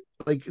dug it.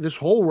 Like this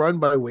whole run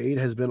by Wade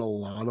has been a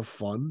lot of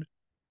fun.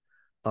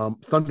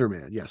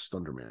 Thunderman, yes,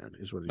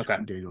 Thunderman is what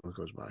Daniel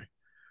goes by.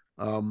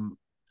 And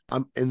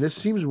this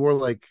seems more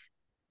like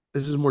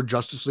this is more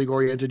Justice League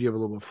oriented. You have a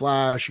little bit of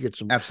Flash, you get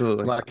some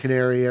absolutely Black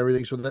Canary,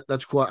 everything. So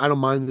that's cool. I don't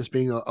mind this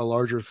being a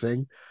larger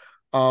thing.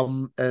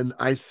 And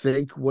I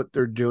think what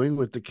they're doing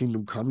with the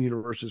Kingdom Come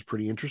universe is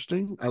pretty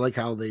interesting. I like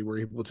how they were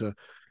able to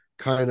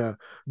kind of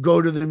go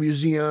to the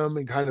museum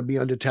and kind of be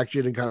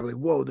undetected and kind of like,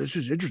 whoa, this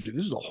is interesting.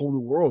 This is a whole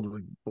new world,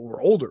 but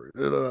we're older.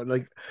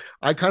 Like,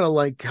 I kind of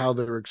like how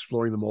they're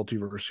exploring the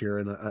multiverse here,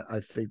 and I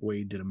think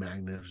Wade did a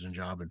magnificent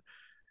job. And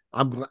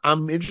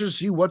I'm interested to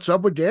see what's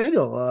up with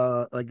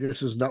Daniel. Like,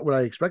 this is not what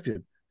I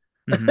expected.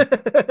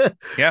 Mm-hmm.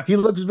 Yeah, he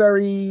looks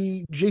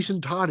very Jason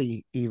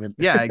Todd-y even.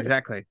 Yeah,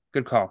 exactly.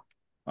 Good call.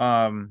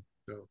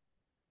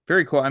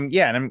 Very cool.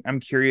 I'm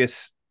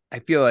curious. I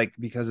feel like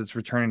because it's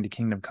returning to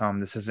Kingdom Come,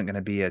 this isn't going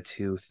to be a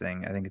 2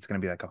 thing. I think it's going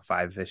to be like a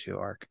 5-issue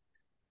arc.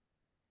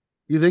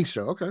 You think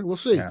so? Okay, we'll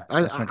see. Yeah,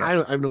 I have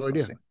no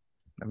idea.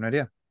 I have no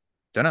idea.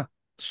 Don't know.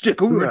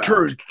 Stick around.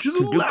 Return to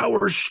the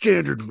Lower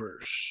Standard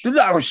verse. The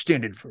Lower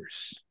Standard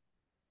verse.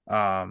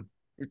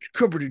 It's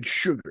covered in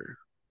sugar.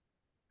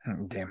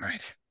 Damn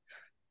right.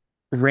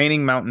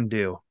 Raining Mountain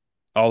Dew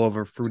all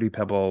over Fruity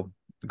Pebble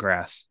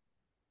grass.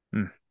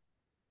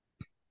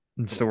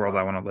 It's the world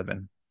I want to live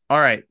in. All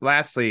right.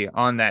 Lastly,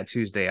 on that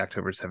Tuesday,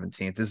 October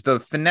 17th, is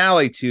the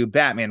finale to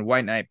Batman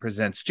White Knight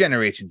Presents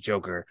Generation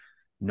Joker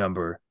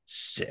number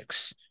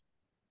 6.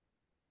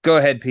 Go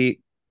ahead, Pete.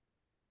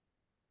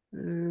 It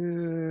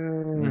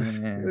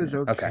was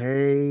Okay.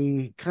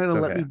 okay. Kind of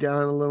It's let okay. me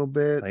down a little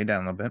bit. Lay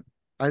down a little bit.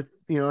 I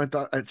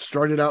thought it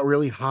started out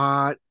really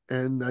hot,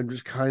 and I'm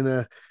just kind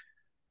of,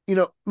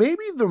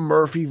 maybe the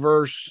Murphy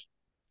verse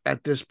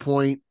at this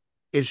point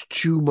is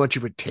too much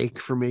of a take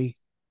for me.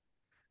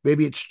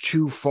 Maybe it's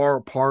too far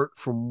apart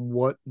from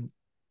what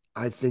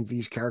I think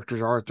these characters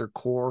are at their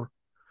core,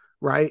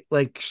 right?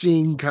 Like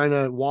seeing kind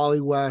of Wally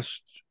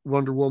West,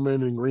 Wonder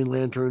Woman, and Green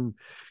Lantern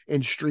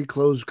in street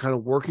clothes kind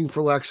of working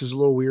for Lex is a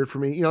little weird for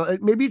me.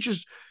 Maybe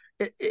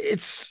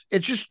it's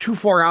just too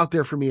far out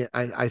there for me.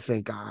 I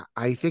think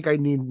I think I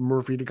need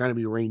Murphy to kind of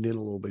be reined in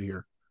a little bit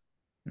here.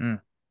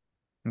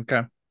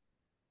 Okay.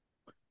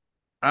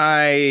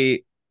 I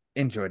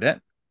enjoyed it.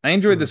 I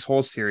enjoyed this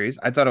whole series.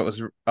 I thought it was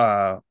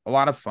a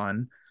lot of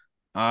fun.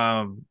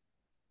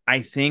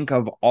 I think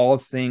of all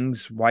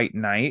things White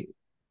Knight,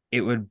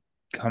 it would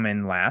come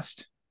in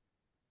last.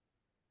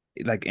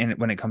 Like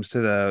when it comes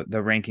to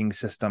the ranking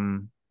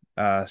system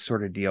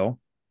sort of deal.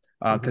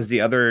 Because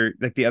the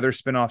other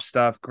spin-off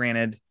stuff,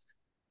 granted,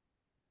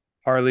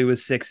 Harley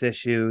was 6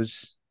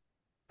 issues.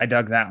 I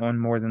dug that one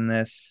more than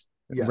this.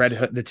 Yes. Red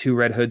Hood, the 2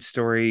 Red Hood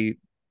story,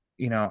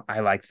 I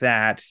liked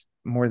that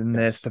more than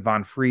this.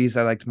 Devon Freeze,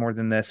 I liked more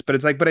than this. But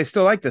it's like, but I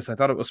still like this. I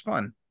thought it was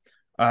fun.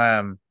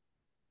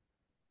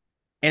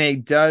 And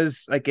it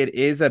does, like, it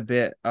is a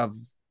bit of,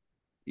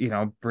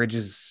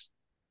 bridges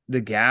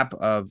the gap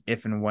of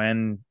if and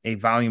when a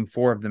volume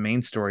 4 of the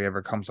main story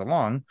ever comes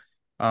along.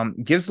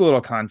 Gives a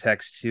little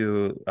context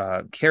to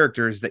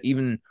characters that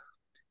even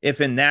if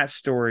in that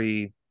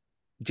story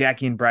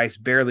Jackie and Bryce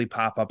barely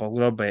pop up a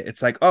little bit,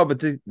 it's like, oh,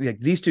 but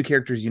these 2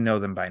 characters,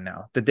 them by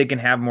now, that they can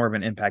have more of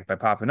an impact by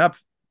popping up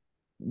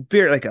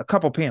like a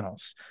couple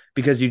panels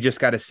because you just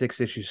got a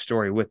 6-issue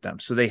story with them,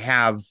 so they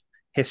have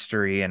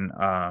history and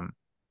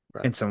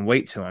and some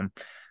weight to them.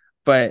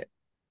 But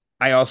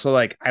I also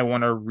I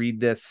want to read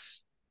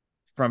this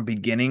from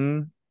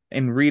beginning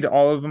and read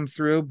all of them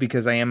through,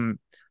 because I am,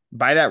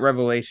 by that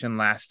revelation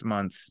last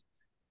month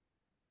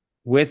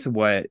with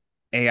what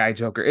AI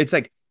Joker,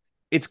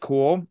 it's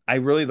cool. I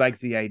really like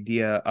the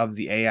idea of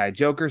the AI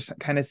Joker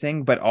kind of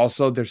thing, but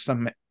also there's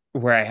some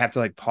where I have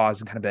to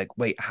pause and kind of be like,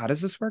 wait, how does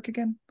this work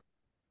again?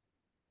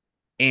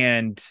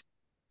 And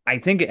I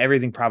think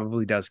everything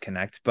probably does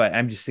connect, but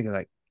I'm just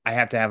thinking I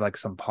have to have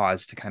some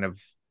pause to kind of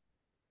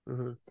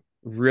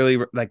really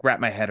wrap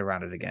my head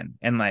around it again.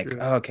 And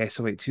oh, okay,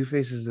 so wait,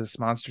 Two-Face is this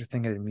monster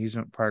thing at an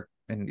amusement park.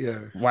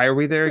 And why are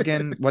we there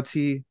again? What's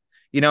he,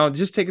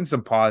 just taking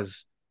some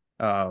pause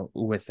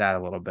with that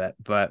a little bit.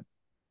 But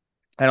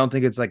I don't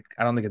think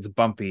it's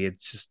bumpy.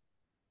 It's just,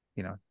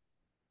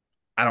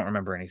 I don't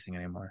remember anything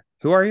anymore.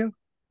 Who are you?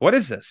 What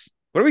is this?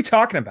 What are we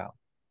talking about?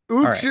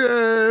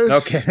 Uxus. Right.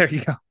 Okay, there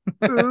you go.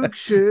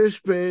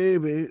 Uxus,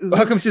 baby.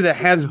 Welcome to the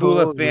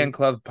Hasbulla Fan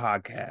Club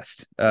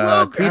podcast.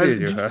 Peter,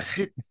 your host.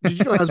 Did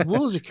you know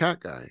Hasbulla is a cat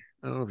guy?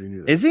 I don't know if you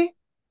knew that. Is he?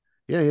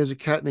 Yeah, he has a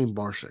cat named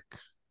Barsik.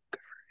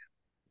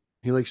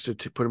 He likes to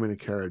put him in a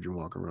carriage and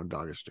walk around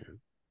Dagestan.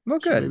 Well,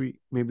 good. So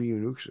maybe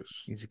you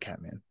Uxus. He's a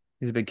cat man.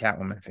 He's a big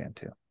Catwoman fan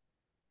too.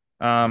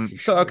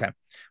 So okay.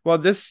 Well,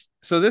 this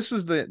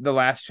was the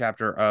last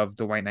chapter of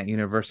the White Knight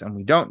universe, and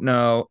we don't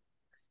know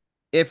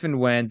if and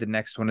when the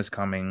next one is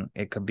coming.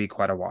 It could be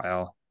quite a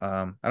while.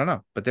 I don't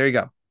know, but there you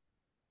go.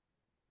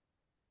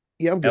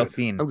 Yeah, I'm good.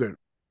 Elfine. I'm good.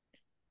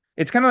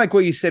 It's kind of like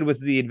what you said with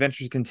the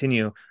Adventures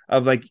Continue,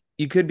 of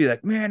you could be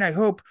like, man, I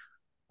hope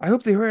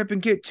they hurry up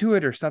and get to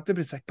it or something.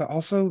 But it's but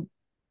also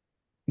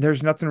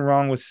there's nothing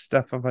wrong with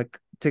stuff of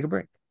take a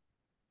break,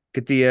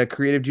 get the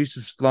creative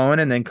juices flowing,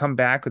 and then come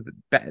back with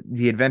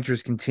the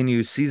Adventures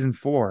Continue season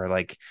 4,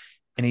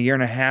 in a year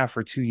and a half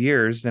or 2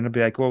 years. Then it'll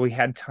be well, we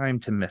had time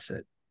to miss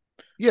it.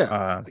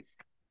 Yeah.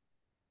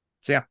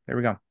 So yeah, there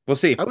we go. We'll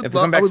see if we would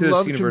come back to this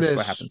love universe. to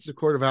What happens? The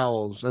Court of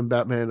Owls and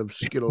Batman of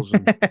Skittles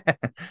and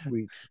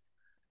sweets.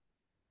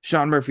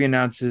 Sean Murphy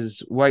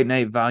announces White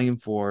Knight Volume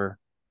 4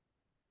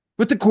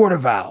 with the Court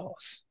of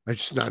Owls. It's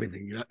just not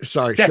even.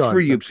 Sorry, that's Sean, for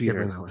you, I'm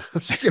Peter.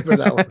 I'm skipping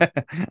that one.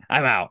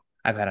 I'm out.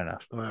 I've had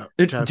enough.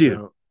 Dude,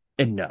 out.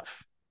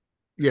 Enough.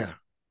 Yeah,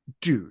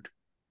 dude,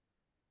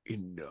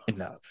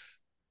 enough.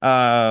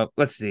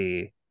 Let's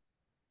see.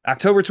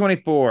 October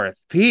 24th.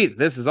 Pete,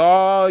 this is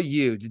all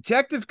you.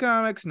 Detective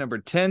Comics number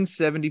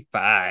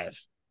 1075.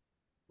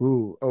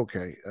 Ooh,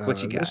 okay.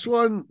 What you got?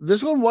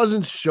 This one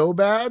wasn't so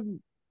bad.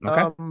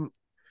 Okay.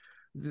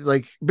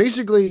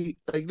 Basically,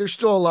 there's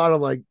still a lot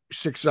of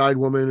 6-eyed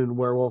woman and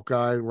werewolf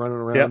guy running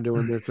around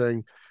doing their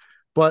thing,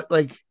 but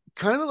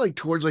kind of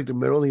towards the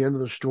middle, the end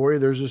of the story,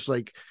 there's this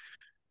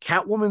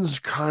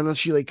Catwoman's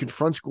she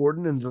confronts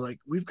Gordon and they're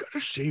we've got to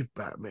save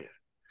Batman,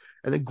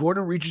 and then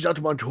Gordon reaches out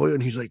to Montoya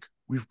and he's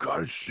we've got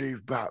to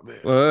save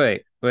Batman.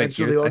 Wait. So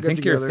I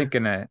think you're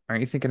thinking aren't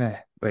you thinking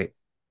wait?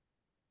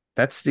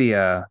 That's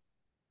the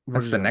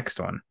next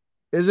one.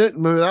 Is it?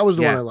 Maybe that was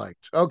the one I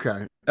liked.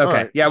 Okay. All Okay.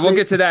 right. Yeah, we'll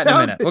get to that in a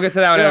minute. We'll get to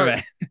that in a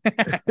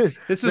minute.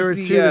 This There were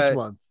was two this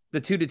month.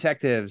 the two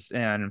detectives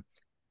and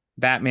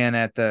Batman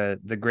at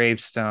the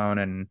gravestone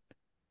and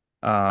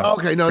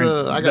Okay,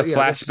 no. I got the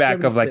that's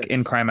flashback of like 76.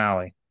 in Crime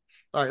Alley.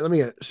 All right, let me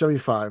get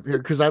 75 here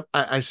because I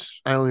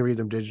only read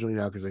them digitally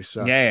now because they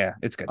suck. Yeah,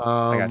 it's good.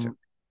 I got you.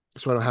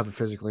 So I don't have it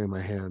physically in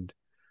my hand.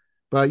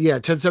 But yeah,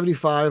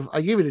 1075.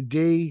 I gave it a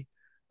D.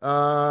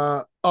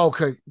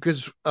 Okay,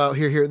 because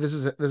here, this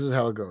is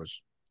how it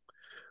goes.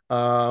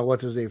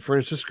 What's his name?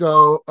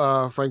 Francisco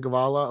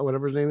Francavilla, or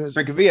whatever his name is.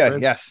 Francavilla,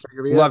 yes.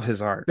 Francavilla. Love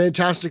his art.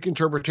 Fantastic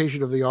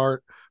interpretation of the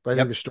art, but I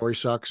think Yep. the story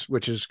sucks,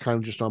 which is kind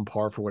of just on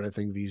par for what I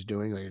think V's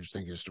doing. I just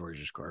think his story is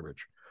just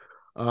garbage.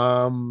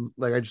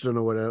 Like I just don't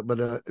know what but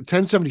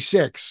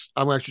 1076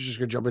 I'm actually just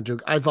gonna jump into.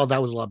 I thought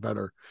that was a lot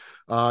better,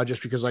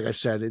 just because like I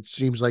said, it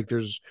seems like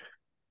there's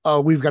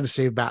we've got to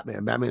save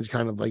Batman's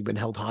kind of like been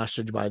held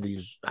hostage by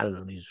these, I don't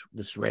know,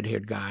 this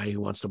red-haired guy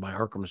who wants to buy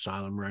Arkham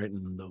Asylum, right?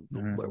 And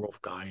the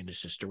werewolf guy and his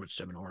sister with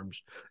 7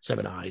 arms,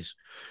 7 eyes.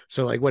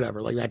 So like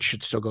whatever, like that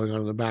shit's still going on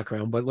in the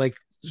background, but like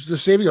the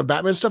saving of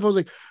Batman stuff, I was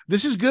like,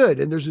 this is good.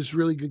 And there's this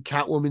really good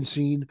Catwoman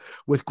scene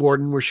with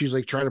Gordon where she's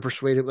like trying to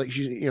persuade him, like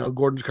she's,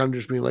 Gordon's kind of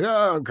just being like,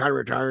 oh, I'm kind of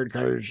retired,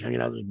 kind of just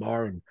hanging out at this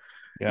bar, and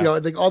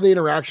I think all the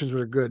interactions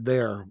were good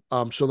there.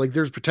 So like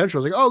there's potential.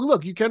 I was like, oh,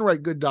 look, you can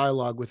write good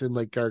dialogue within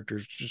like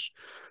characters. Just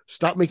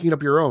stop making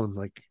up your own.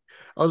 Like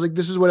I was like,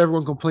 this is what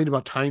everyone complained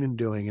about Tynan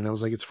doing, and I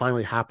was like, it's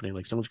finally happening.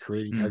 Like someone's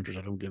creating characters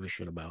I don't give a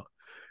shit about,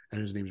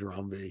 and his name's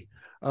Ram V.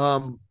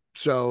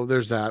 So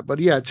there's that. But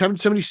yeah,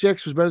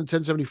 1076 was better than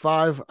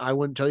 1075. I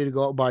wouldn't tell you to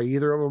go out and buy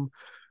either of them.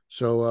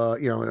 So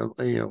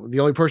the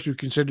only person who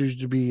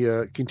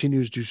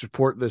continues to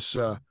support this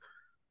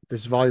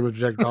volume of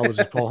Detective Comics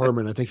is Paul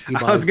Herman. I think he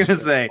buys I was gonna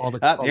say,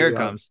 here it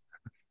comes.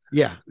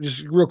 Yeah,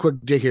 just real quick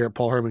dig here at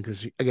Paul Herman,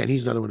 because again,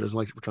 he's another one who doesn't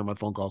like to return my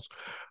phone calls.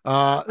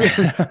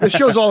 This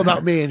show's all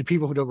about me and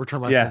people who don't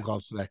return my phone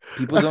calls today.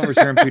 People don't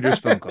return Peter's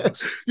phone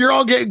calls. You're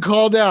all getting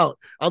called out.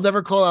 I'll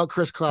never call out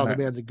Chris Cloud, the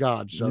man's a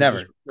god. So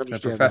never. The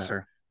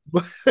professor.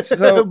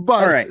 So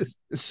all right.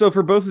 So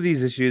for both of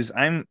these issues,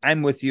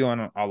 I'm with you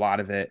on a lot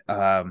of it.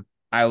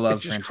 I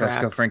love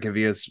Francesco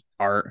Francavilla's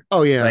art.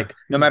 Oh yeah, like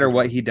no matter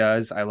what he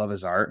does, I love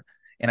his art,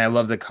 and I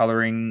love the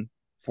coloring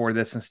for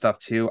this and stuff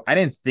too. I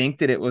didn't think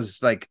that it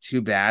was like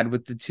too bad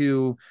with the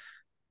two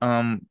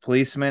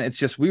policemen. It's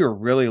just we were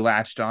really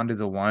latched onto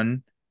the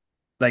one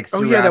like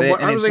throughout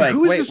it, and it's like,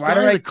 wait, why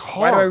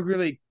do I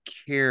really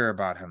care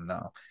about him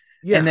though?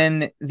 Yeah. And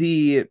then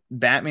the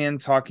Batman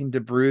talking to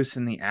Bruce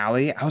in the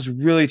alley, I was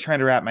really trying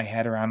to wrap my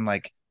head around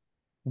like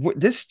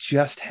this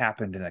just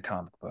happened in a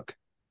comic book.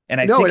 And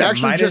I think it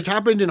actually just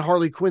happened in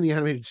Harley Quinn, the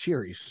animated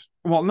series.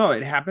 Well, no,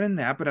 it happened in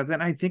that, but then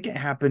I think it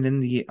happened in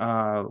the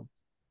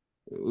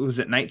was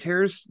it Night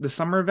Terrors, the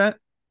summer event?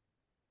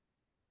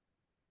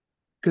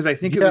 Because I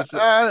think it was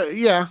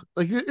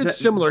like it's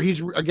similar.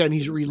 He's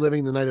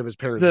reliving the night of his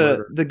parents'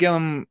 murder. The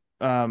Gilliam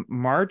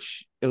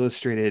March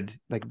illustrated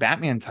like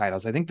Batman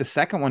titles. I think the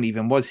second one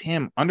even was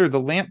him under the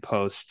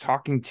lamppost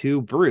talking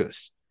to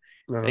Bruce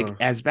like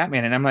as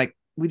Batman, and I'm like,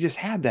 we just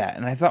had that,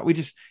 and I thought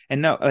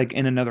like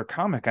in another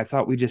comic, I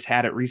thought we just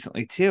had it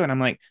recently too, and I'm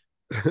like,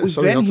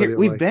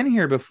 we've been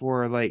here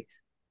before, like,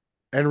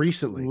 and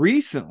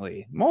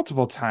recently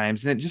multiple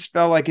times, and it just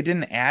felt like it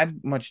didn't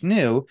add much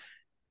new.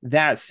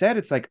 That said,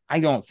 it's like I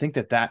don't think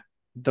that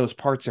those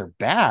parts are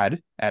bad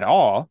at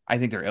all. I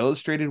think they're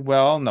illustrated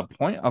well, and the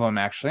point of them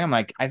actually, I'm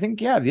like, I think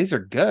these are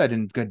good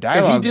and good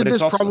dialogue. If he did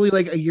this probably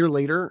like a year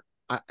later,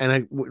 and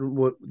I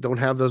don't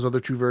have those other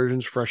two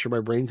versions fresh in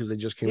my brain because they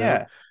just came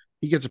out.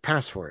 He gets a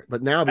pass for it,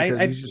 but now because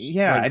I just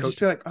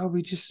feel like,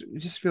 we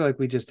just feel like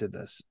we just did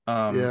this.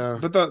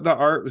 But the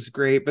art was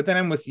great. But then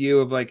I'm with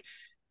you of like,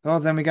 oh,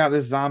 then we got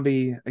this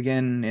zombie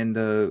again in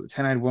the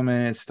 10-eyed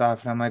woman and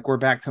stuff, and I'm like, we're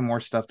back to more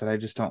stuff that I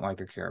just don't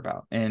like or care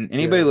about. And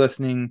anybody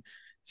listening,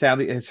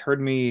 sadly, has heard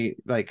me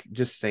like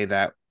just say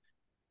that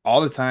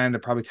all the time.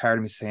 They're probably tired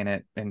of me saying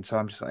it, and so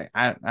I'm just like,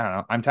 I don't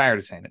know, I'm tired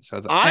of saying it.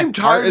 So I'm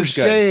tired of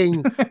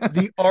saying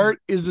the art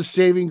is the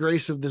saving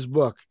grace of this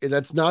book.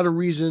 That's not a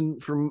reason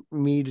for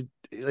me to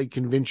like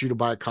convince you to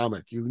buy a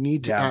comic. You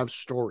need to have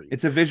story.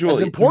 It's a visual,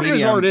 as important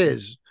as art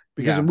is,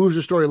 because it moves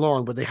the story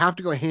along, but they have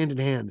to go hand in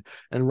hand.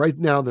 And right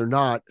now they're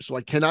not. So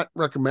I cannot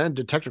recommend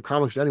Detective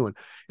Comics to anyone.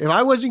 If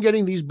I wasn't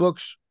getting these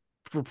books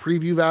for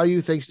preview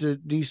value, thanks to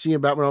DC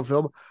and Batman on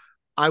Film,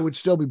 I would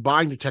still be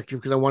buying Detective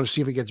because I want to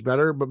see if it gets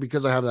better. But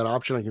because I have that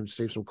option, I can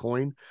save some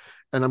coin,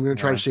 and I'm going to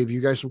try to save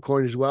you guys some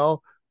coin as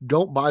well.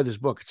 Don't buy this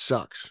book. It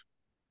sucks.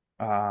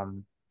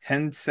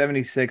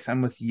 1076.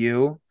 I'm with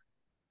you.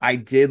 I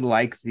did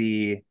like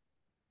the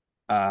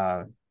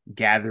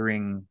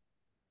gathering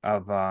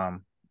of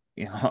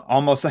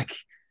almost like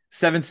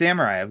Seven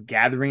Samurai, of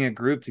gathering a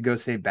group to go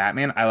save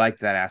Batman. I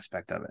liked that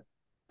aspect of it.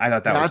 I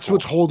thought that's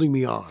what's holding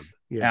me on.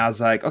 Yeah, and I was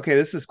like, okay,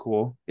 this is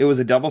cool. It was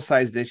a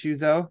double-sized issue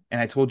though, and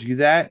I told you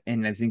that,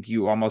 and I think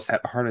you almost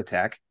had a heart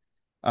attack.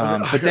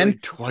 But then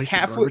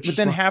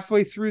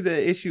halfway through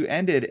the issue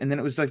ended, and then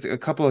it was like a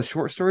couple of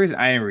short stories.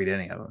 I didn't read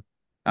any of them.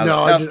 I was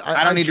No, like, I nope, just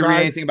I don't need to read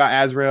tried. anything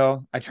about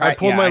Azrael. I I tried.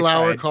 pulled Yeah, my I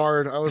Lauer tried.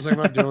 card. I was like,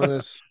 I'm not doing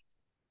this.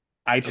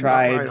 I I'm not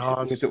Ryan tried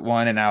Haas. with it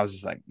one, and I was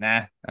just like,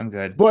 nah, I'm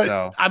good. But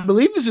So I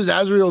believe this is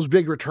Azrael's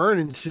big return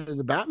into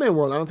the Batman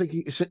world. I don't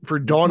think for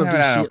Dawn of yeah,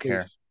 but I DC don't at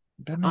care. least.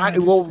 But man, I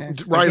just Well,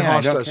 it's, Ryan again, I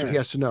Haas don't does, so he care.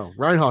 has to know.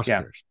 Ryan Haas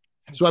Yeah, cares.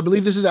 So I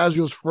believe this is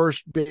Azrael's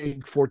first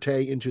big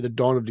forte into the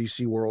Dawn of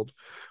DC world,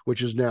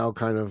 which is now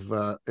kind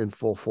of in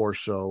full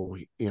force. So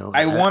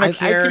I want to I could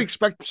care.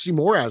 expect to see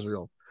more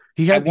Azrael.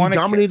 I He want to care.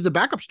 dominated the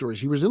backup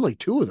stories. He was in like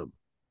 2 of them.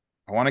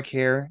 I want to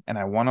care, and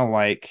I want to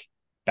like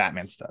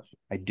Batman stuff.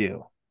 I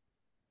do.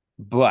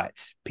 But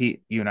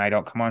Pete, you and I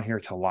don't come on here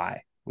to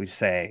lie. We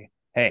say,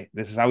 hey,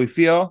 this is how we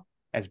feel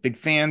as big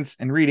fans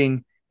and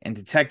reading, and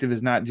Detective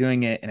is not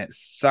doing it, and it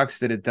sucks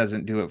that it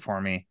doesn't do it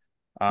for me.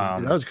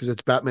 It does, because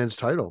it's Batman's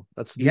title.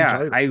 That's the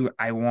Yeah, title.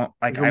 I want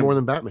like Even more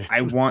than Batman.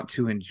 I want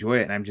to enjoy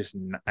it, and I'm just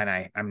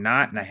I'm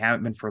not, and I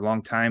haven't been for a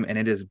long time, and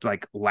it is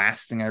like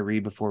last thing I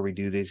read before we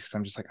do these, because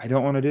I'm just like, I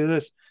don't want to do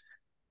this.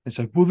 It's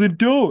like, well then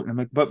don't. And I'm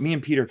like, but me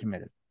and Peter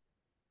committed.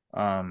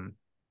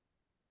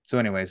 So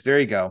anyways, there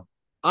you go.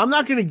 I'm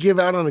not going to give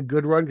out on a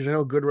good run because I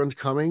know a good run's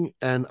coming,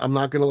 and I'm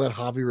not going to let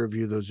Javi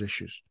review those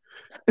issues.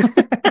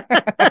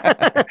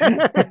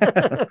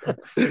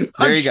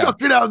 I'm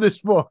stuck it out this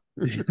book.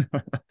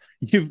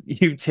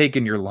 You've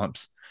taken your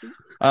lumps.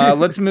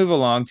 Let's move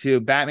along to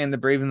Batman the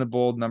Brave and the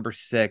Bold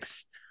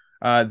 #6.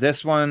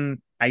 This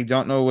one, I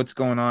don't know what's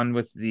going on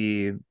with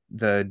the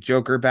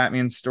Joker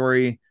Batman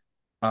story.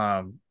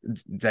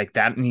 Like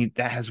that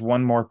has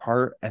one more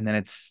part, and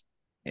then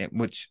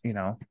which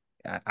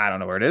I don't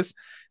know where it is.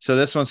 So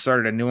this one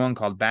started a new one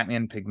called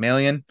Batman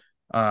Pygmalion.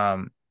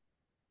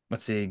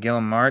 Let's see,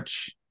 Gilliam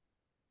March.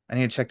 I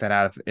need to check that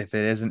out if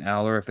it is an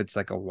L or if it's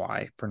like a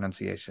Y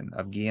pronunciation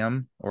of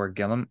Guillaume or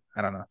Gilliam.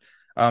 I don't know.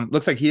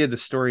 Looks like he did the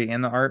story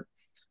and the art.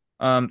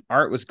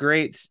 Art was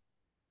great.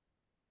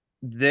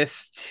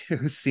 This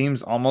too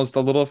seems almost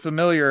a little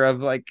familiar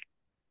of like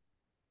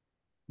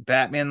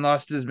Batman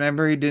lost his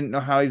memory, didn't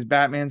know how he's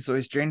Batman, so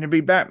he's trained to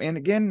be Batman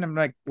again. I'm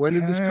like, when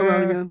did this come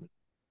out again?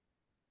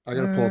 I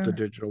gotta pull up the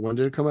digital. When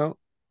did it come out?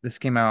 This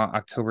came out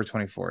October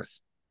 24th.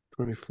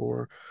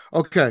 24.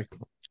 Okay.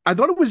 I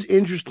thought it was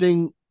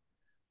interesting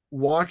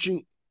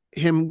watching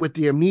him with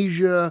the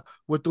amnesia,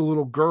 with the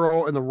little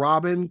girl and the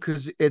Robin,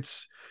 because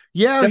it's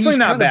definitely he's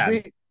not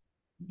bad.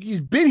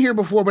 He's been here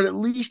before, but at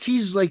least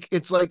he's like,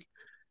 it's like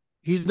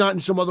he's not in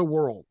some other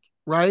world,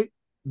 right?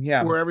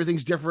 Yeah, where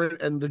everything's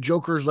different, and the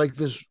Joker's like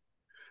this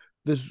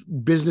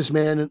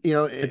businessman, and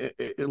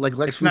like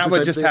Lex. It's not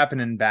what just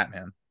happened in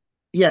Batman.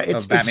 Yeah,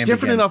 it's different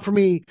Begins. enough for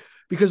me,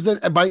 because then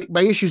by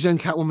issues end,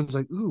 Catwoman's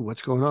like, "Ooh,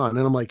 what's going on?"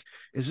 And I'm like,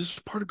 "Is this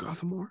part of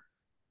Gotham War?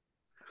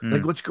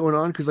 Like, what's going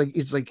on?" Because like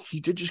it's like he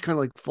did just kind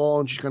of like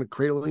fall, and she's kind of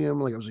cradling him.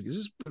 Like I was like, "Is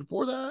this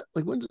before that?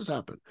 Like when did this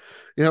happen?"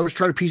 I was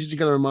trying to piece it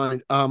together in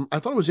mind. I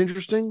thought it was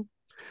interesting,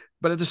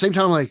 but at the same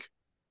time, like,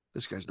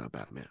 this guy's not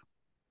Batman.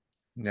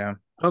 Yeah,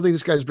 I don't think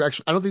this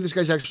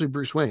guy's actually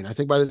Bruce Wayne. I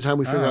think by the time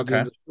we figure out the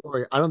end of the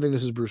story, I don't think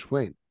this is Bruce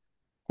Wayne.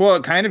 Well,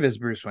 it kind of is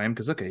Bruce Wayne,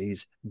 because look,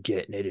 he's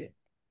getting it in.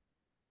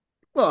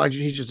 Well,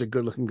 he's just a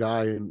good-looking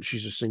guy, and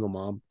she's a single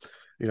mom.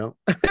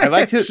 I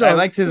liked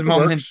his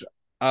moments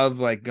of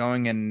like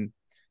going and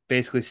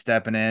basically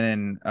stepping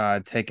in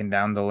and taking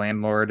down the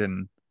landlord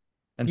and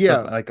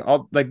stuff, like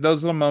all like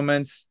those little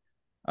moments.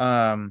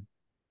 But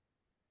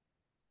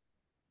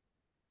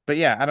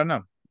yeah, I don't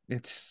know.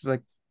 It's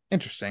like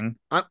interesting.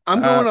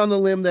 I'm going on the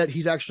limb that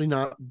he's actually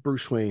not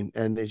Bruce Wayne,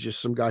 and it's just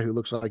some guy who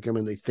looks like him,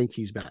 and they think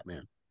he's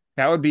Batman.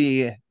 That would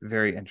be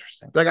very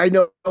interesting. Like I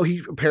know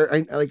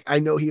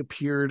he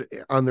appeared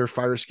on their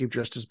fire escape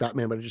dressed as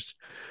Batman, but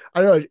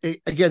I don't know.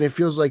 It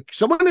feels like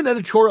someone in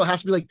editorial has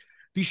to be like,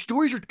 these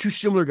stories are too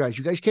similar, guys.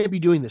 You guys can't be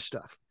doing this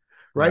stuff,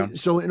 right? Yeah.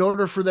 So in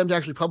order for them to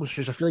actually publish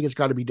this, I feel like it's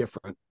got to be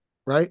different,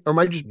 right? Or am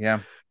I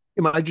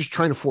just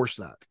trying to force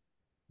that?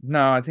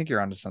 No, I think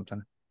you're onto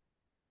something.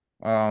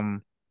 I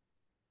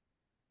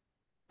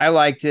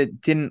liked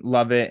it, didn't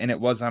love it, and it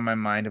was on my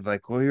mind of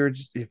like, well,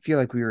 I feel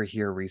like we were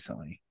here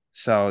recently.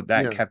 So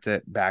that kept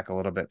it back a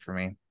little bit for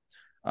me.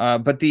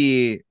 But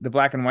the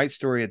black and white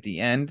story at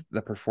the end,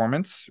 the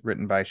performance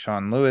written by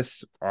Sean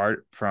Lewis,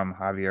 art from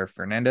Javier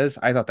Fernandez,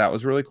 I thought that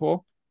was really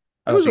cool.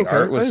 It was okay.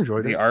 I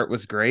enjoyed it. The art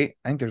was great.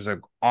 I think there's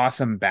an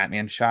awesome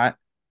Batman shot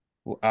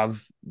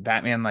of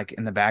Batman like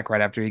in the back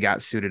right after he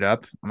got suited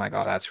up. I'm like,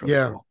 oh, that's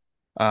really cool.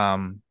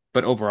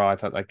 But overall, I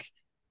thought like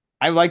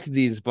I liked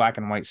these black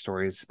and white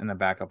stories in the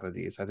backup of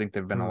these. I think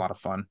they've been a lot of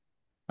fun.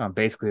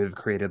 Basically, they've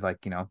created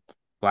like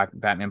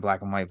Batman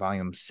Black and White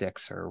Volume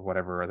 6 or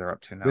whatever they're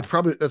up to now. That's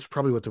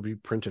probably what they'll be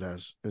printed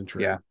as in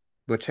trade. Yeah,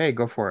 which hey,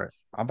 go for it.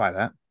 I'll buy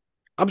that.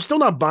 I'm still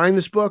not buying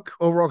this book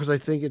overall because I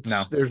think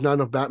there's not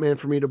enough Batman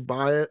for me to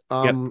buy it.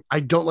 I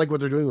don't like what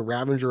they're doing with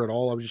Ravager at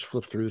all. I would just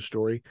flip through the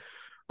story.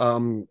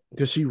 To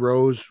see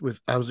Rose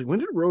I was like, when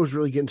did Rose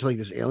really get into like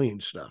this alien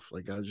stuff?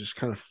 Like I was just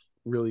kind of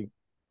really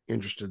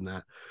interested in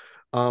that.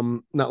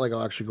 Not like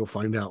I'll actually go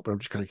find out, but I'm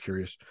just kind of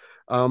curious.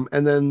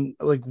 And then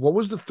like, what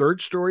was the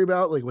third story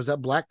about? Like, was that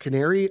Black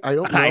Canary? I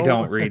don't know. I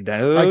don't read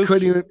those. I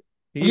couldn't even.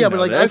 Yeah, but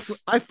like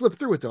I flip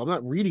through it though. I'm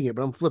not reading it,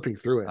 but I'm flipping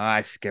through it.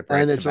 I skip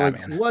right and to it's like,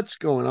 Batman. what's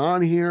going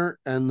on here?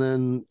 And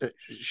then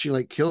she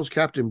like kills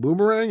Captain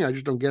Boomerang. I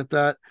just don't get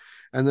that.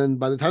 And then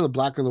by the time the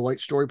black and the white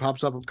story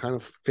pops up, I'm kind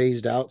of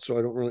phased out. So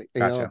I don't really,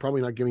 Gotcha. I'm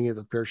probably not giving it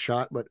the fair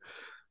shot. But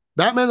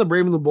Batman the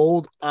Brave and the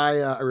Bold,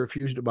 I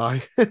refuse to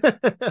buy.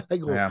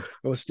 I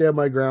will stand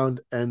my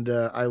ground, and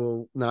I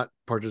will not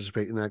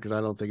participate in that because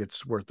I don't think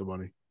it's worth the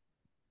money.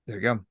 There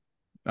you go.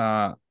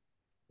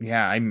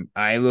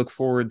 I look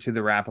forward to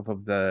the wrap up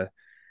of the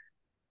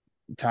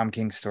Tom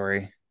King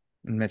story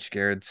and Mitch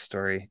Garrett's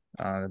story,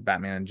 the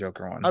Batman and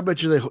Joker one. I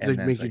bet you they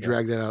make you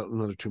drag that out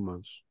another 2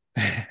 months.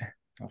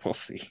 We'll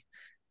see.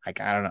 I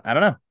don't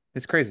know.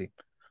 It's crazy.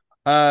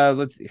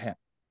 Let's see. As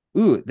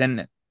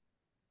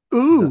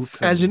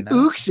an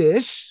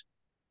ooksis.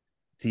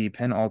 The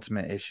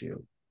penultimate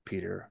issue,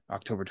 Peter,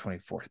 October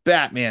 24th.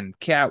 Batman,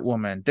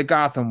 Catwoman, The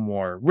Gotham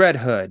War, Red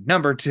Hood,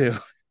 number 2.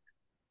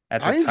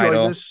 That's a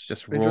title.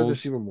 Just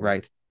rolls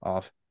right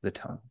off the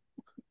tongue.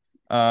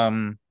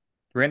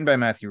 Written by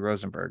Matthew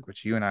Rosenberg,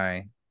 which you and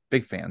I,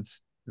 big fans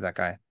of that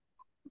guy.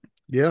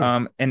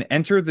 Yeah. And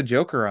Enter the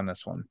Joker on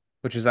this one,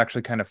 which is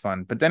actually kind of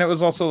fun. But then it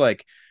was also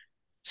like,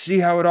 see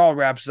how it all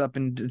wraps up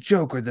in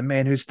Joker, the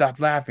man who stopped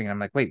laughing. And I'm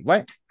like, wait,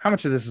 what? How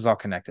much of this is all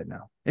connected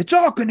now? It's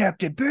all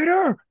connected,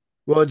 Peter.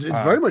 Well, it's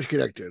very much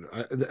connected.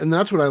 And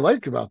that's what I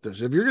like about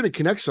this. If you're going to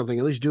connect something,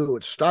 at least do it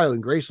with style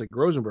and grace like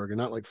Rosenberg and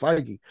not like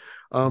Feige.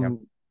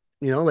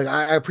 You know, like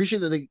I appreciate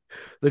that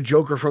the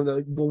Joker from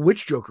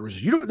which Joker is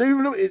it? You don't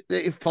even know.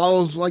 It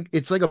follows like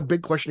it's like a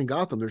big question in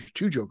Gotham. There's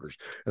 2 Jokers,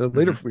 and then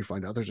later we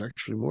find out there's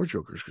actually more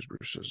Jokers because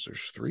Bruce says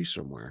there's 3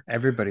 somewhere.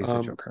 Everybody's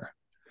a Joker.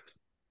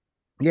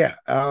 Yeah,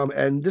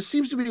 and this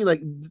seems to be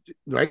like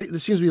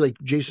This seems to be like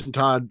Jason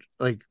Todd,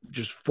 like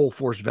just full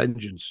force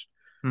vengeance.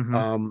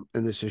 In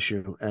this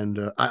issue, and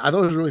I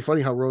thought it was really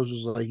funny how Rose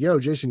was like, "Yo,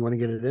 Jason, you want to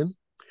get it in?"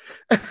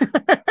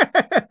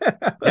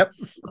 Yep.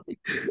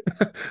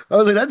 I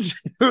was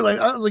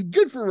like,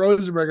 good for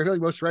Rosenberg. I feel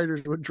like most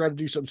writers wouldn't try to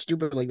do something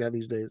stupid like that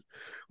these days,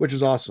 which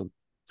is awesome.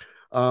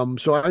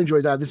 So I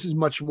enjoyed that. This is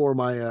much more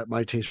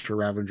my taste for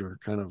Ravager,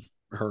 kind of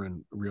her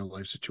in real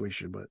life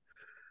situation. But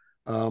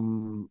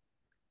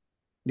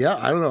yeah,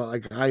 I don't know.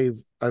 Like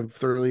I've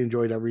thoroughly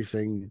enjoyed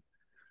everything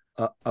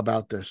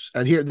about this.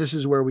 And here, this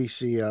is where we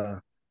see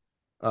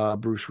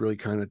Bruce really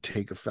kind of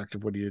take effect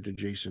of what he did to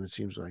Jason. It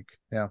seems like,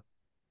 yeah.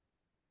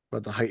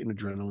 But the heightened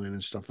adrenaline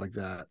and stuff like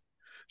that.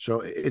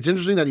 So it's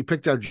interesting that he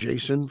picked out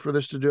Jason for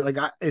this to do. Like,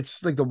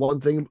 it's like the one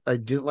thing I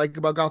didn't like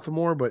about Gotham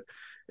War, but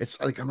it's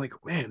like, I'm like,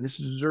 man,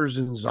 this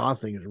Zerzan Zod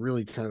thing is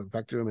really kind of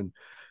affected him. And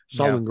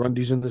Solomon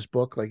Grundy's in this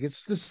book. Like,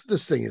 it's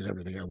this thing is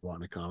everything I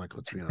want in a comic.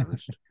 Let's be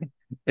honest.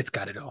 It's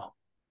got it all.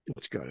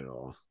 It's got it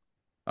all.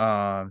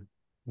 Yeah.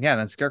 And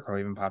then Scarecrow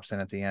even pops in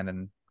at the end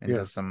and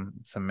does some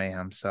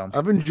mayhem. So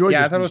I've enjoyed.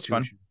 Yeah, I thought it was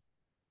fun.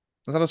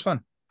 I thought it was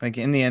fun. Like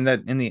in the end,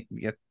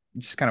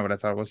 just kind of what I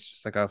thought was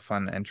just like a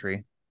fun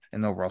entry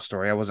in the overall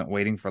story. I wasn't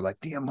waiting for like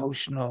the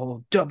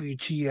emotional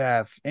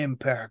WTF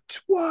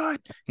impact,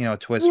 what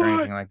twist or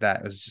anything like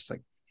that. It was just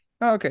like,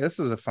 oh, okay, this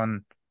is a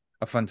fun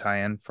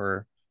tie-in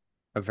for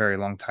a very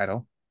long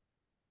title.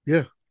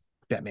 Yeah,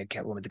 Batman,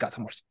 Catwoman, The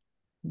Gotham Wars,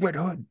 Red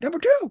Hood, number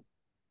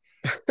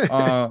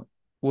 2.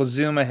 We'll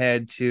zoom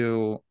ahead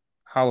to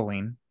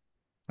Halloween,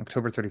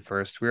 October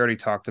 31st. We already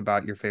talked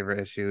about your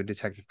favorite issue,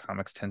 Detective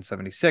Comics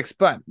 1076,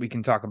 but we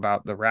can talk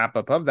about the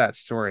wrap-up of that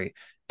story.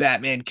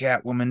 Batman,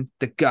 Catwoman,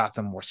 The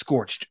Gotham War,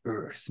 Scorched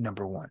Earth,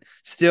 number 1.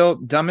 Still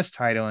dumbest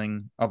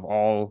titling of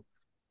all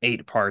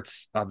 8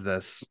 parts of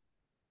this.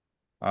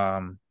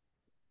 But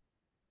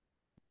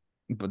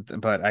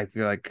I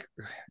feel like,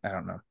 I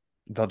don't know.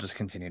 They'll just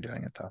continue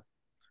doing it, though.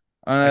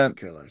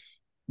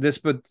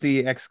 But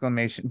the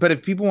exclamation. But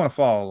if people want to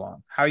follow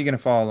along, how are you going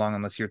to follow along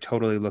unless you're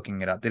totally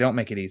looking it up? They don't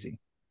make it easy.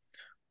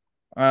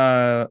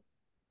 Okay.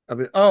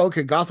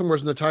 Gotham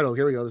Wars in the title.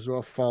 Here we go. This is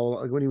all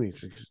follow. What do you mean?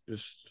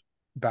 Just.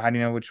 But how do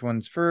you know which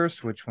one's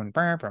first? Which one?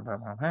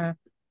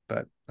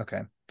 But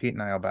okay, Pete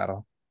and I'll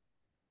battle.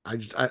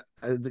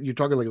 You're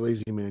talking like a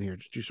lazy man here.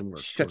 Just do some work.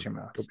 Shut your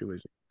mouth. Don't be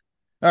lazy.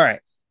 All right.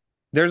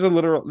 There is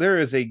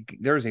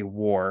a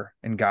war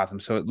in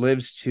Gotham, so it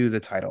lives to the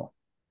title,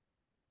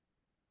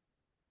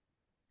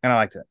 and I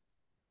liked it.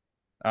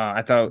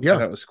 I thought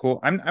it was cool.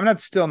 I'm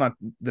still not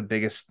the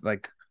biggest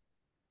like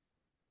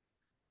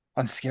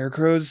on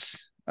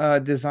Scarecrow's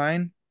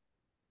design.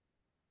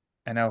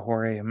 I know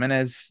Jorge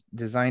Jimenez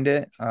designed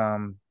it.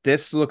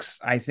 This looks,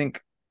 I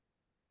think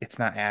it's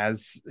not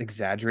as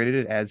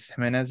exaggerated as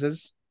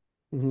Jimenez's.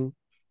 Mm-hmm.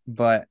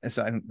 But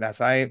I'm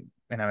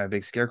a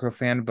big Scarecrow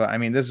fan, but I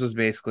mean, this was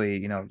basically,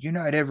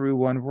 unite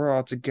everyone. We're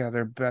all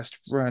together, best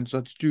friends.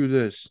 Let's do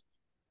this.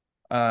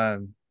 I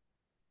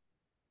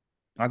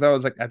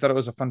thought it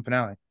was a fun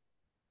finale.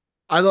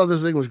 I thought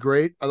this thing was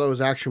great. I thought it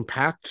was action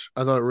packed.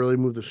 I thought it really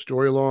moved the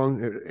story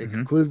along. It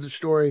concluded the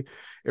story.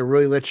 It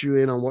really lets you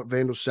in on what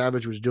Vandal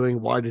Savage was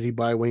doing. Why did he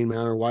buy Wayne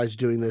Manor? Why is he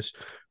doing this?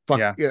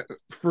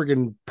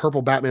 Friggin'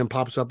 purple Batman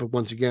pops up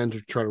once again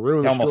to try to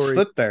ruin the story. Almost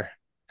slipped there.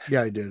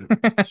 Yeah, I did.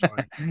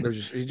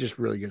 It just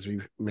really gets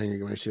me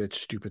angry when I see that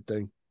stupid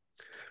thing.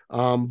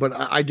 But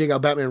I dig how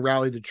Batman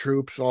rallied the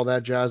troops, all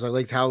that jazz. I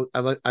liked how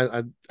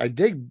I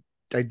dig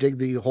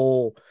the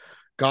whole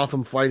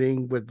Gotham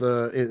fighting with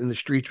in the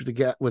streets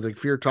with the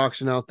fear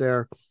toxin out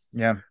there.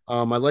 Yeah.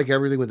 I like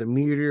everything with the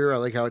meteor. I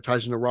like how it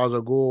ties into Ra's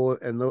al Ghul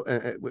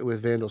and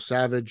with Vandal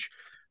Savage.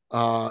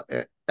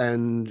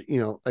 And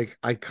like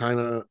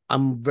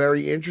I'm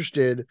very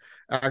interested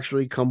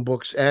actually come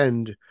book's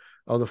end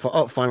of the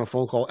final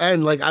phone call.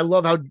 And like I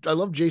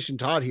love Jason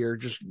Todd here,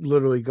 just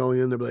literally going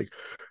in there like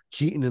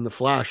Keaton in the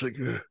Flash, like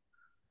here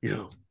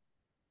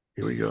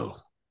we go.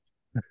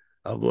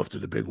 I'll go after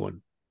the big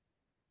one.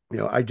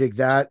 I dig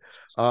that.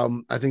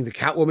 I think the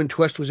Catwoman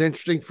twist was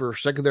interesting. For a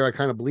second there, I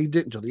kind of believed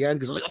it until the end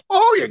because I was like,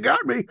 "Oh, you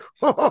got me!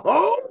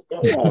 Oh,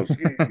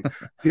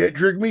 can't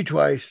trick me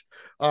twice."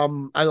 I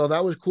thought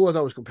that was cool. I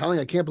thought it was compelling.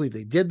 I can't believe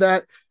they did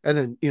that. And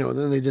then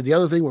then they did the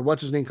other thing where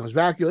what's his name comes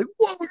back. You're like,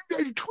 "Whoa, you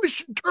guys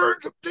twist and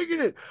turns! I'm digging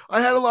it." I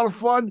had a lot of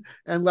fun.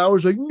 And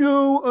Lauer's like,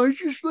 "No, I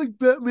just like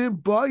Batman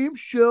by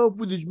himself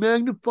with his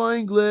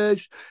magnifying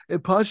glass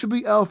and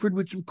possibly Alfred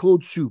with some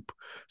cold soup."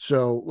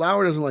 So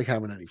Lauer doesn't like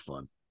having any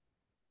fun.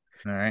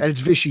 All right. And it's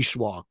Vichy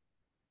Swag,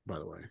 by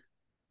the way.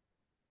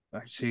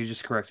 All right, so you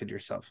just corrected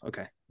yourself.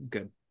 Okay,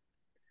 good.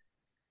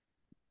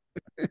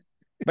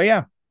 But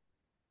yeah.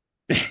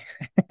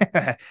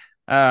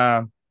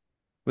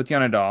 With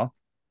Yana Doll,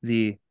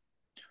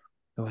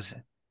 what was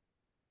it?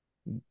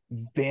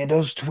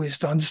 Vandal's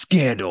twist on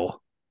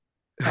Scandal.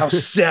 How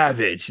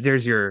savage.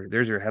 There's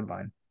your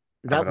headline.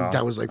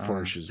 That was like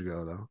 4 issues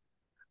ago, though.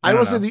 I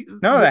will say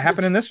that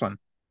happened in this one.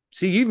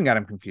 See, you even got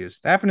him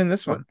confused. That happened in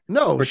this one.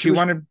 No, where she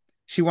wanted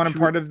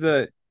part of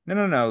the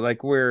no,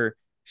 like where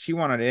she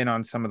wanted in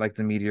on some of like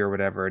the media or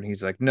whatever, and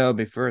he's like, "No,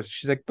 be first."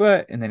 She's like,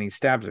 "But," and then he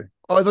stabs her.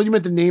 Oh, I thought you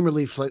meant the name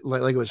relief, like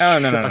it was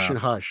Hush and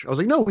Hush. I was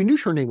like, no, we knew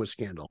her name was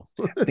Scandal.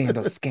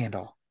 Vandal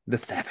Scandal, the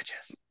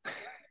Savages,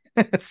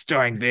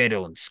 starring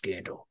Vandal and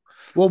Scandal.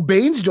 Well,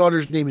 Bane's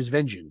daughter's name is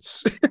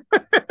Vengeance.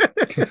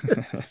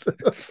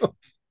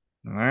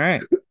 All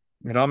right,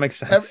 it all makes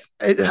sense.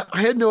 I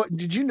had no.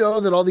 Did you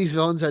know that all these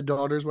villains had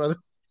daughters? By the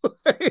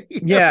way,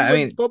 yeah, I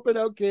mean, pumping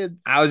out kids.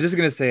 I was just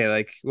gonna say,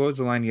 like, what was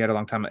the line you had a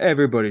long time?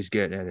 Everybody's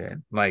getting it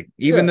in, like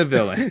even the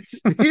villains,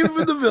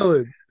 even the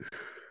villains.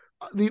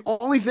 The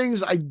only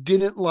things I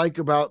didn't like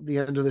about the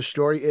end of the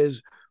story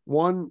is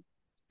one,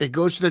 it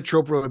goes to the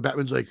trope where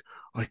Batman's like,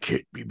 "I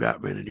can't be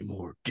Batman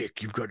anymore,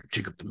 Dick. You've got to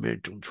take up the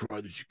mantle and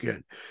try this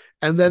again."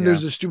 And then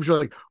there's this stupid story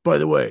like, "By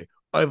the way,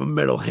 I have a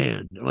metal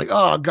hand." I'm like,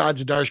 "Oh God,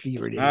 Zdarsky,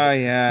 you're an idiot." Oh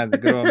yeah, the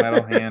good old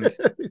metal hand.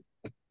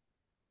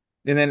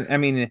 And then I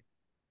mean,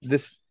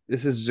 this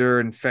is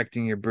Zur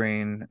infecting your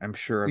brain. I'm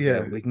sure.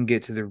 We can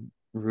get to the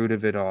root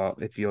of it all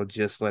if you'll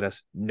just let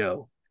us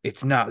know.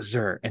 It's not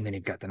Zur. And then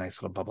you've got the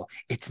nice little bubble.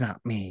 It's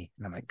not me.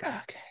 And I'm like, oh,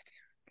 God.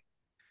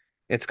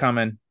 It's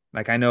coming.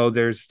 Like, I know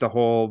there's the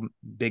whole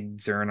big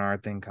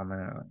Zernar thing coming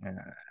out.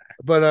 Yeah.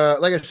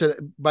 But like I said,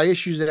 by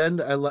issue's end,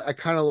 I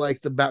kind of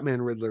like the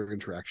Batman Riddler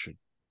interaction.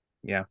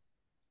 Yeah.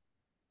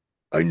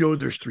 I know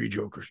there's 3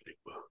 Jokers,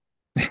 Enigma.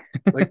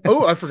 Like,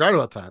 oh, I forgot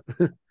about that.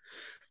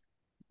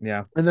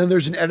 Yeah. And then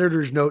there's an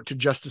editor's note to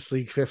Justice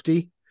League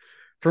 50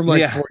 from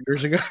like 4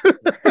 years ago.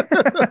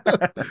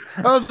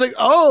 I was like,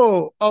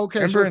 oh, okay.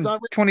 Remember so it's not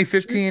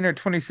 2015 or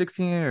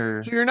 2016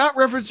 or so you're not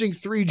referencing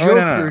 3 Jokers,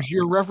 no.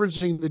 You're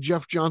referencing the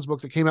Jeff Johns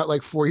book that came out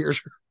like 4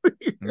 years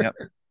earlier. Yep.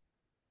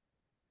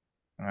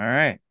 All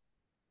right.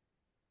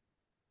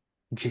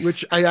 Jeez.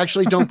 Which I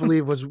actually don't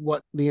believe was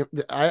what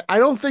I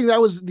don't think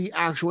that was the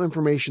actual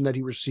information that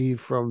he received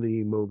from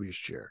the Mobius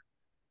chair.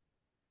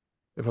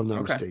 If I'm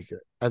not mistaken.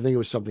 I think it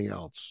was something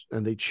else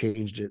and they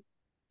changed it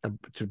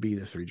to be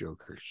the 3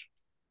 Jokers.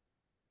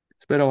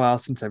 It's been a while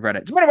since I've read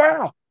it. It's been a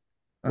while.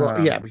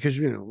 Well, yeah, because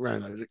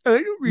Ryan, I was like,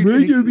 I don't read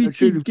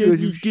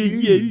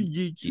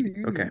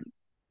okay.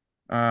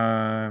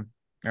 All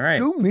right.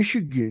 Go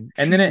Michigan.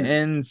 And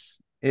then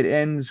it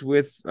ends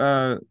with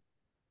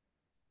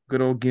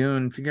good old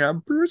Goon figuring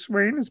out Bruce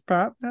Wayne is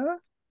Pop now.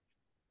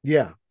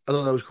 Yeah, I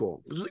thought that was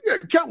cool. It was like,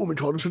 Catwoman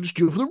told us to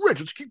steal for the rich.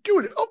 Let's keep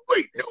doing it. Oh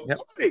wait, no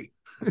way.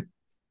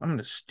 I'm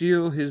gonna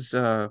steal his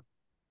I'm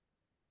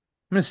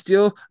gonna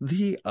steal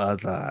the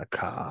other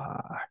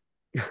car.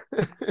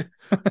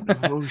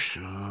 No,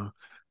 sir.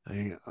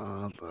 The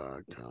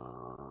other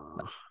car.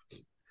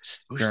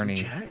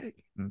 Journey.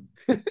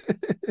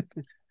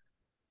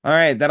 All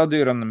right, that'll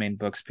do it on the main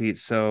books, Pete.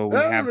 So we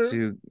have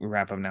to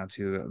wrap up now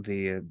to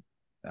the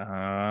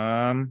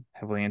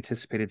heavily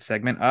anticipated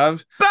segment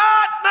of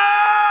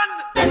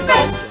Batman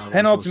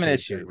penultimate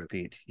issue,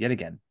 Pete. Yet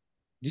again.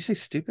 Did you say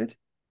stupid?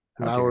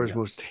 Lauer's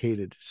most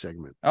hated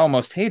segment. Oh,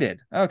 most hated.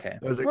 Okay.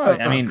 I was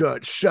like, I mean,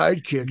 God,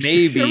 sidekicks.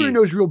 Maybe everyone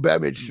knows real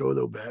Batman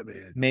solo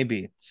Batman.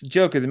 Maybe it's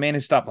Joker, the man who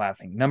stopped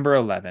laughing. Number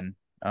 11.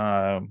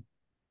 The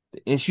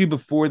issue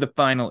before the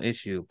final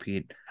issue,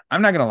 Pete.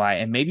 I'm not gonna lie,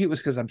 and maybe it was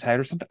because I'm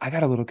tired or something. I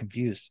got a little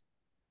confused.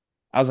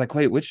 I was like,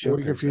 wait, which Joker? What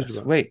are you confused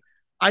about? Wait.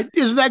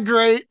 Isn't that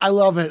great? I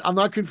love it. I'm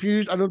not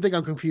confused. I don't think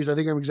I'm confused. I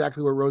think I'm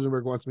exactly where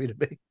Rosenberg wants me to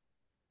be.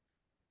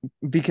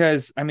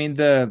 Because I mean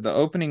the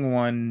opening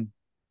one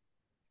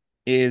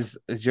is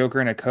a Joker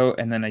in a coat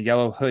and then a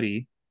yellow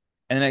hoodie,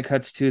 And then it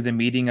cuts to the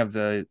meeting of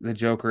the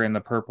Joker in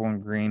the purple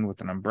and green with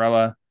an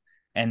umbrella.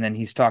 And then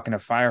he's talking to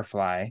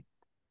Firefly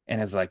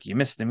and is like, you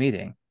missed the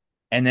meeting.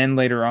 And then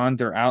later on,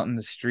 they're out in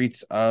the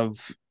streets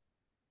of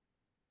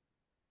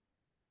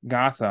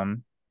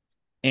Gotham,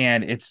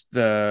 and it's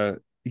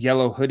the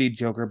yellow hoodie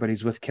Joker, but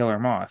he's with Killer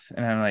Moth.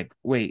 And I'm like,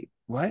 wait,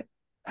 what?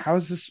 How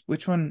is this?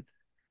 Which one?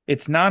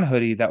 It's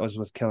non-hoodie that was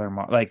with Killer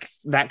Moth, like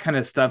that kind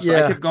of stuff. So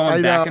I kept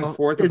going back and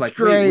forth of like,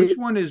 great. wait, which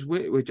one is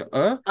which?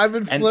 I've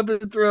been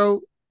flipping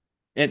through.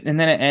 And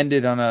then it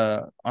ended on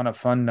a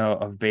fun note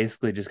of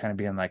basically just kind of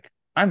being like,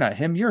 I'm not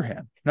him, you're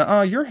him.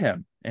 No, you're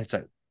him. And it's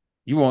like,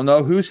 you won't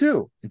know who's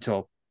who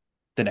until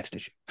the next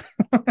issue.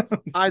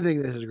 I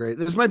think this is great.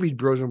 This might be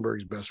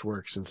Rosenberg's best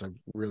work since I've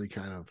really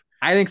kind of.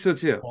 I think so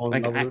too.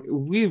 Like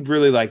we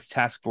really liked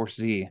Task Force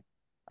Z.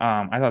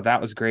 I thought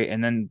that was great.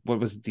 And then what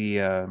was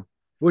the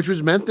which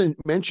was mentioned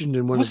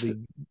in one of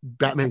the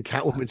Batman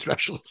Catwoman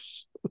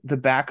specials. The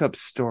backup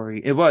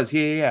story. It was,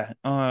 yeah.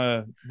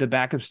 The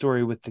backup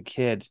story with the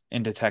kid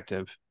and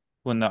detective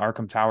when the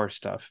Arkham Tower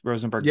stuff.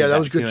 Rosenberg. Yeah, that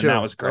was good too.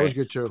 That was great. That was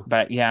good too.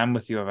 But yeah, I'm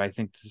with you. I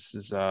think this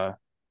is the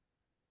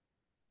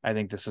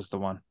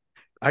one.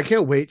 I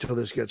can't wait till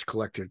this gets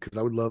collected because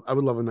I would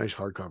love a nice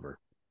hardcover.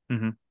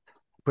 Mm-hmm.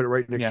 Put it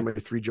right next to my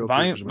 3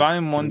 Jokers.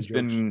 Volume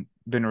 1's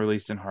been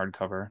released in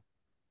hardcover.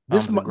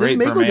 This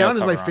may go down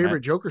as my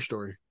favorite Joker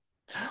story.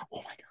 Oh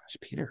my gosh,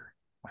 Peter!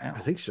 Wow,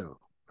 I think so.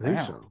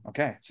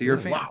 Okay, so you're a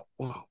fan.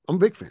 Wow. I'm a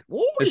big fan.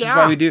 This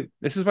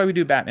is why we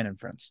do Batman and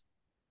Friends.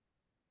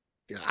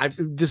 Yeah,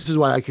 this is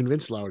why I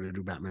convinced Laura to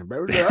do Batman.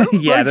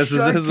 Yeah, this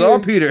is all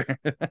Peter.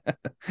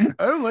 I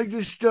don't like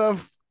this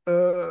stuff.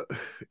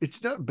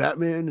 It's not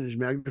Batman and his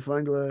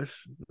magnifying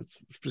glass. That's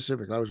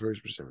specific. I was very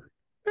specific.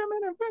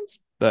 Batman and Friends.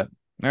 But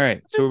all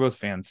right, so we're both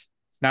fans.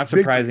 Not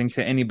surprising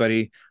to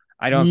anybody.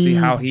 I don't see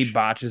how he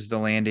botches the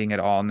landing at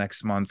all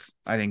next month.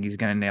 I think he's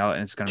going to nail it,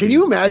 and it's going to. Can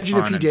you imagine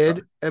if he did?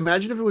 Fun.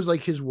 Imagine if it was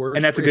like his worst,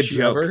 and that's a good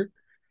joke. Ever.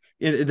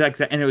 Like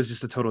that, and it was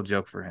just a total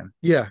joke for him.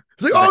 Yeah,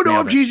 it's like, oh no,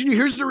 I'm teasing you.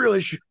 Here's the real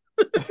issue.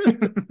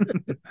 I'm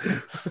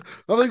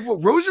like,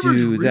 well,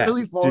 Rosenberg's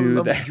really falling in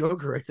love with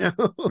Joker right now.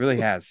 Really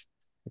has.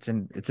 It's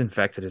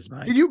infected his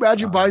mind. Can you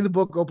imagine buying the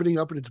book, opening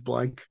up, and it's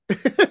blank?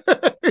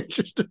 It's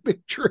just a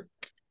big trick.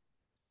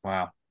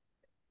 Wow.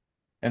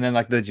 And then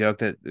like the joke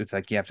that it's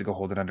like you have to go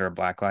hold it under a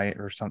black light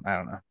or something. I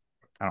don't know.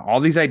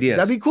 All these ideas.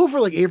 That'd be cool for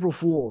like April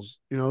Fools.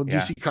 You know,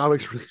 DC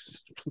Comics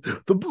released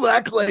the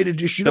black light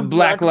edition. The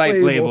black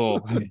light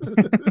label.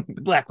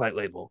 Black light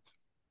label.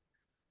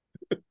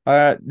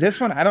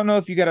 This one, I don't know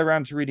if you got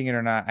around to reading it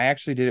or not. I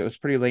actually did. It was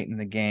pretty late in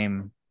the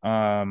game.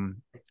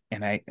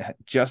 And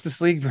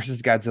Justice League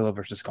versus Godzilla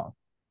versus Kong.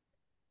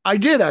 I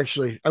did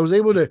actually. I was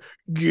able to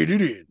get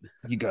it in.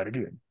 You got to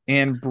do it.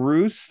 And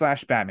Bruce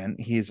 / Batman,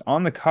 he's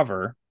on the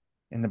cover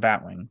in the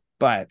Batwing,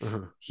 but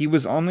he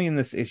was only in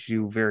this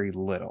issue very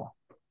little.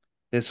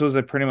 This was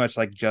a pretty much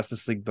like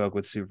Justice League book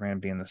with Superman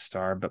being the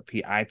star, but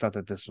I thought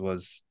that this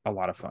was a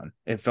lot of fun.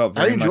 It felt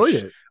very much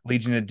it.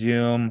 Legion of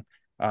Doom,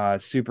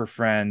 Super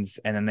Friends,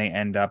 and then they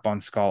end up on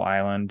Skull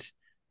Island.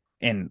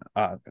 And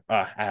I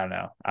don't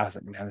know. I was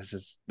like, man, this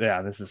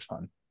is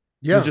fun.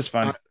 Yeah, it was just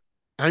fun.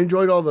 I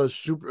enjoyed all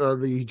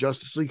the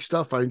Justice League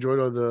stuff. I enjoyed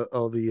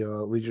all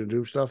the Legion of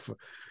Doom stuff.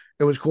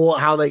 It was cool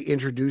how they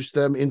introduced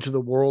them into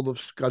the world of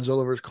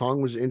Godzilla vs.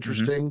 Kong was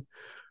interesting.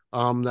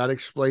 That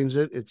explains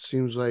it. It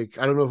seems like,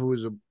 I don't know if it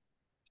was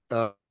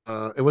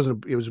it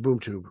was a boom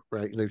tube,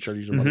 right? And they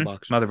started using Mother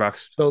Box.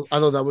 So I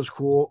thought that was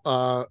cool.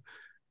 I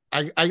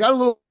got a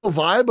little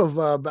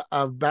vibe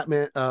of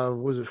Batman.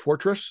 Was it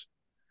Fortress?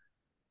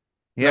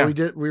 Yeah,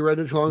 we read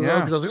it long ago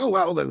because I was like, oh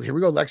wow, here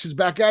we go. Lex is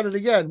back at it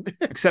again.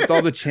 Except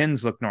all the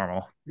chins look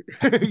normal.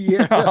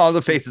 Yeah, all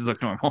the faces look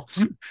normal.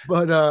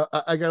 But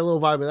I got a little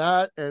vibe of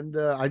that, and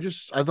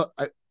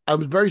I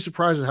was very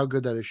surprised at how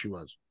good that issue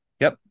was.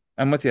 Yep,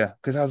 I'm with you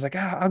because I was like,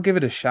 I'll give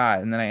it a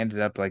shot, and then I ended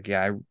up like,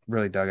 I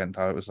really dug it and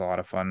thought it was a lot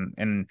of fun.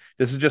 And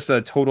this is just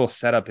a total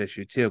setup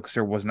issue too, because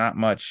there was not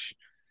much,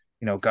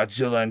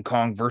 Godzilla and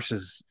Kong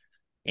versus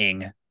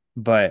Ing,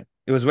 but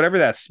it was whatever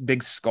that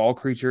big skull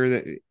creature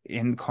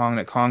that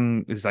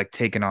Kong is like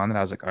taking on. That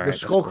I was like, all right, the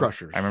Skull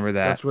Crushers. I remember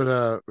that. That's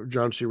what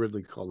John C.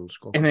 Ridley called them,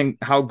 Skull Crushers. And then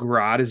how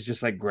Grodd is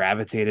just like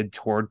gravitated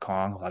toward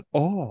Kong, like,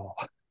 oh,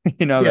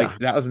 like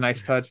that was a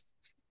nice touch.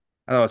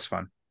 I thought it was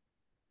fun.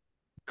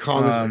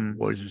 Kong is like,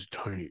 what is this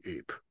tiny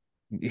ape?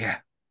 Yeah.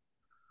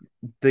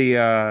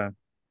 I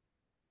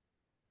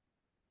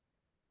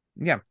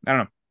don't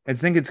know. I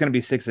think it's going to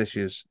be 6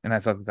 issues, and I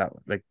thought that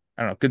like,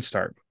 I don't know, good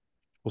start.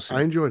 We'll see.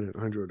 I enjoyed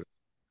it.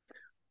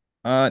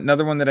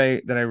 Another one that I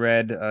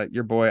read,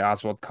 your boy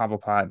Oswald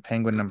Cobblepot,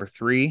 Penguin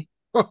 #3.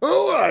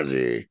 Oh,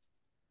 Ozzy.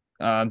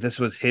 This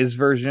was his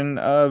version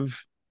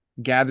of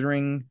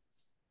gathering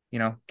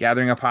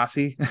a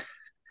posse,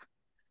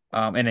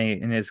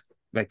 in his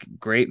like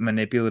great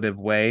manipulative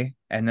way.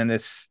 And then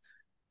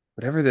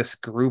whatever this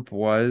group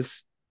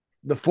was,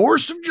 the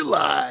Force of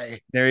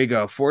July. There you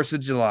go, Force of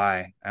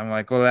July. I'm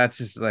like, well, that's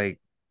just like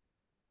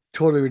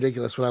totally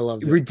ridiculous. What I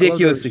loved it.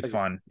 Ridiculously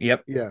fun.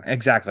 Yep. Yeah.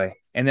 Exactly.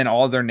 And then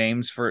all their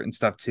names for it and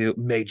stuff too.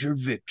 Major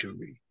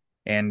Victory.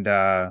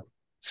 and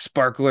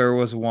Sparkler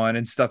was one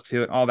and stuff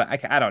too, and all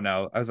that. I don't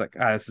know. I was like,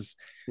 I was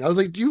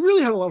like, you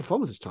really had a lot of fun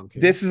with this, Tom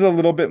King. this is a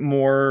little bit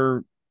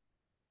more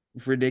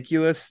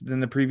ridiculous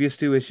than the previous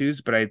two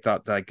issues, but I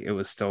thought like it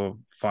was still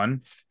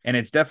fun, and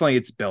it's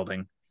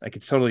building. Like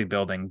it's totally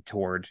building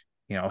toward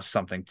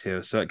something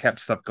too. So it kept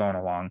stuff going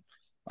along.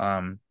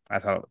 I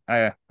thought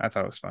it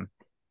was fun.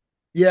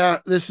 Yeah,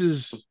 this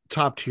is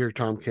top tier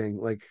Tom King.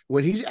 Like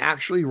when he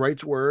actually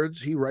writes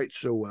words, he writes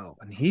so well.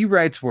 When he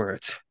writes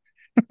words.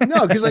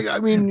 No, because like I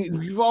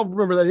mean, you all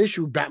remember that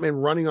issue with Batman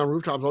running on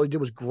rooftops. All he did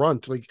was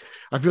grunt. Like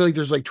I feel like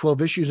there's like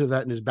 12 issues of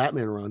that in his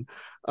Batman run.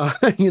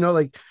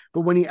 Like,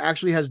 but when he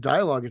actually has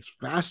dialogue, it's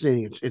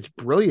fascinating. It's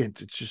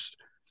brilliant. It's just,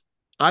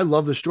 I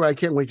love the story. I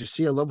can't wait to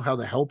see. I love how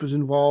the Help is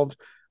involved.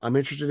 I'm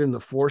interested in the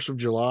Force of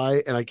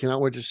July, and I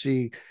cannot wait to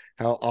see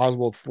how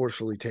Oswald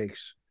forcefully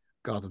takes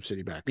Gotham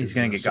City back. He's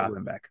gonna get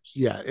Gotham back.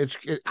 Yeah,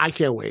 I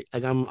can't wait.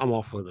 Like I'm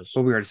all for this.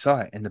 Well, we already saw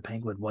it in the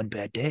Penguin One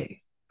Bad Day.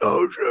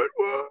 Oh shit!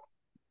 What?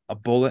 A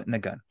bullet and a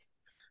gun.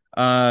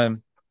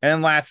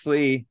 And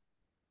lastly,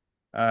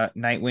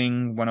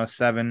 Nightwing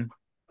 107,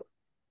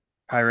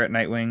 Pirate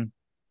Nightwing.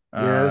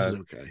 Yeah, this is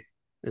okay.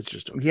 It's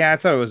just okay. Yeah, I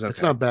thought it was okay.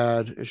 It's not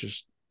bad. It's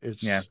just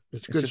it's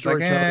good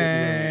storytelling.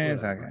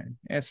 It's okay.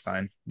 It's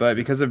fine. But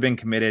because I've been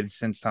committed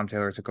since Tom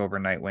Taylor took over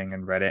Nightwing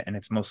and read it, and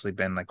it's mostly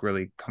been like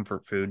really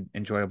comfort food,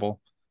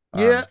 enjoyable.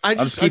 Yeah, I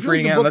just keep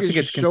reading it unless it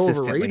gets so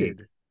consistently.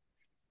 overrated.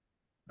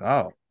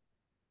 Oh.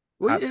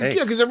 Well,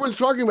 yeah, because everyone's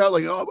talking about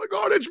like, oh my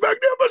god, it's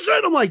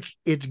magnificent. I'm like,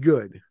 it's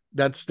good.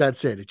 That's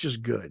it. It's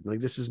just good. Like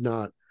this is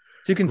not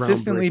to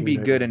consistently be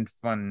good and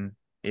fun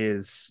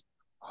is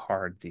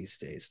hard these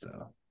days,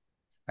 though.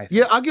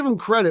 Yeah, I'll give him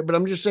credit, but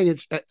I'm just saying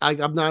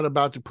I'm not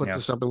about to put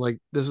this up in like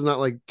this is not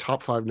like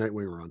top 5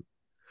 Nightwing run.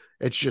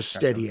 It's just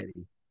steady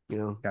Eddie,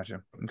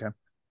 Gotcha. Okay.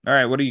 All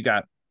right. What do you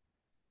got?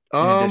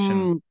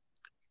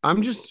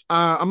 I'm just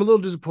I'm a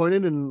little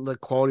disappointed in the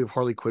quality of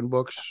Harley Quinn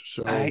books.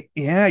 So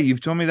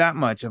you've told me that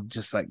much. I'm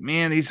just like,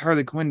 man, these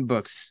Harley Quinn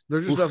books. They're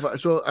just stuff.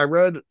 So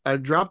I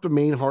dropped the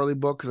main Harley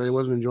book because I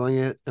wasn't enjoying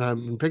it, and I've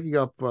been picking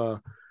up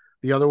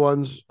the other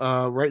ones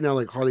right now,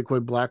 like Harley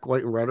Quinn Black,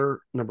 White, and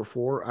Redder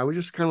 #4. I was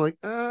just kind of like,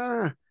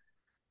 I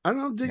don't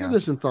know, digging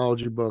this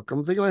anthology book.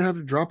 I'm thinking I'd have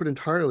to drop it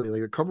entirely.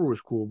 Like the cover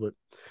was cool, but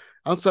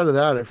outside of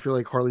that, I feel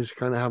like Harley's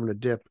kind of having a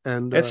dip.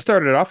 And it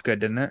started off good,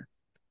 didn't it?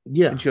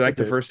 Yeah. Didn't you like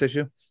the first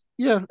issue?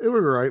 Yeah, it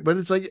was right, but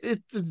it's like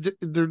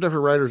they're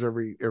different writers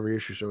every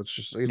issue, so it's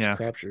just a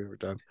crapshoot every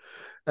time.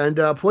 And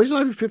Poison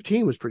Ivy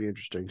 15 was pretty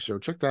interesting, so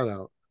check that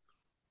out.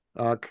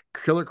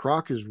 Killer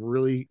Croc is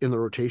really in the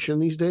rotation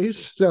these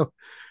days, so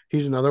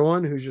he's another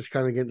one who's just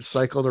kind of getting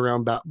cycled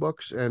around Bat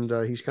books, and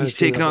he's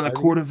taking on the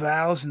Court of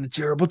Owls and the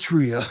Terrible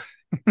Trio,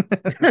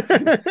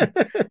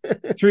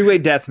 3-way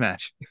death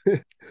match.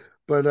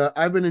 But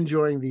I've been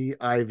enjoying the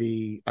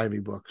Ivy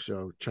book,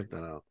 so check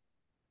that out.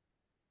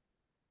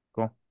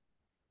 Cool.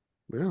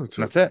 Yeah,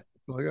 that's it.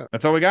 All I got.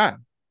 That's all we got.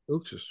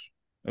 Ooksis.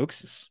 All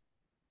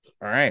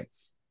right.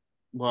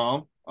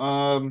 Well,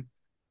 I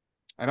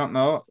don't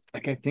know.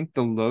 Like, I think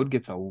the load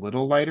gets a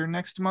little lighter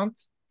next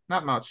month.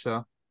 Not much,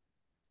 though.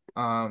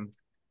 So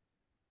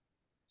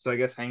I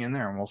guess hang in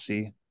there and we'll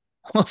see.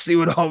 We'll see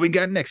what all we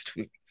got next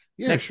week.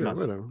 Yeah, next sure. month.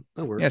 Whatever.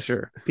 That works. Yeah,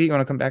 sure. Pete, you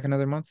want to come back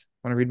another month?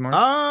 Want to read more?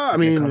 I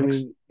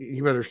mean,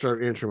 you better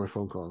start answering my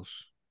phone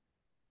calls.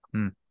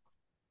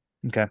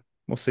 Okay.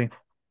 We'll see.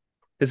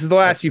 This is the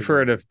last you've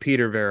heard of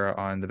Peter Vera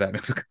on the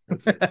Batman book.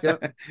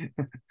 Yep.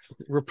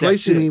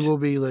 Replacing me will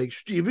be like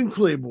Stephen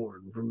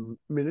Claiborne from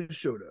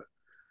Minnesota,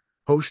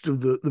 host of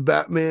the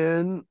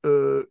Batman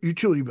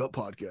Utility Belt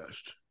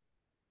podcast.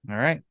 All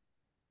right.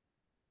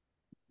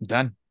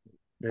 Done.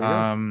 There you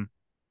go.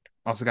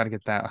 Also got to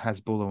get that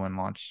Hasbulla one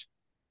launched.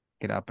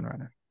 Get up and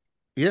running.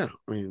 Yeah,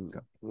 I mean,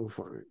 we'll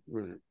find it.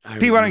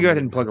 Pete, why don't you go ahead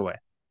and plug away?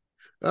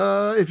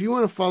 If you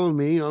want to follow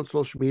me on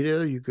social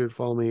media, you could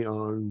follow me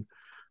on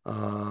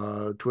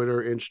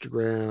Twitter,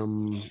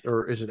 Instagram,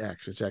 or is it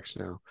X? It's X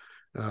now.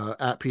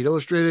 At Pete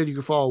Illustrated. You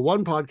can follow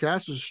one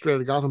podcast. It's Straight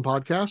Outta Gotham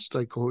podcast.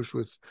 I co-host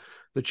with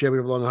the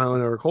champion of Long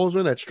Island, Eric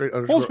Holzman. That's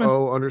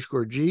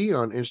straight_O_G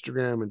on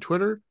Instagram and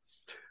Twitter.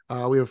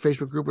 We have a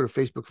Facebook group and a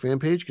Facebook fan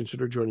page.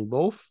 Consider joining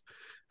both.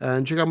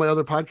 And check out my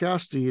other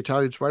podcast, the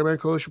Italian Spider-Man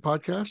Coalition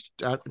podcast,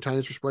 at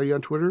Italians for Spidey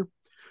on Twitter,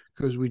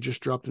 because we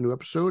just dropped a new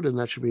episode, and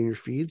that should be in your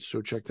feeds.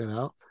 So check that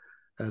out,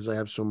 as I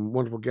have some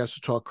wonderful guests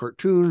to talk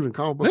cartoons and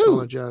comic books and all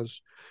that jazz.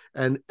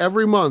 And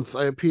every month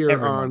I appear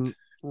on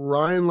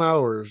Ryan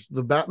Lauer's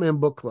The Batman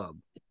Book Club.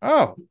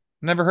 Oh,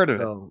 never heard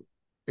of it. So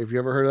if you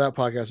ever heard of that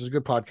podcast, it's a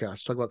good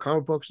podcast. Talk about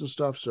comic books and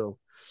stuff. So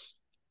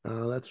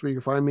that's where you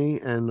can find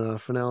me.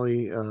 And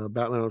finale,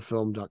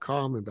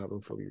 BatmanOnFilm.com and Batman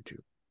Film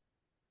YouTube.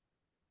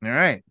 All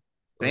right.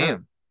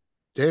 Damn.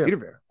 Peter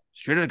Vera.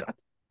 Straight Outta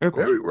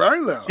Gotham.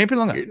 Ryan Lauer. Champion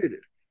Long Island.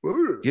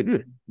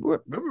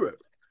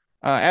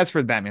 As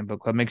for the Batman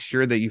Book Club, make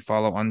sure that you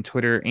follow on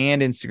Twitter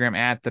and Instagram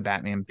at the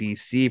Batman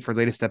BC for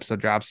latest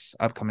episode drops,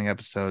 upcoming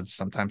episodes,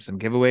 sometimes some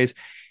giveaways.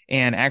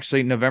 And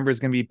actually, November is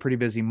going to be a pretty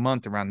busy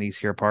month around these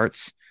here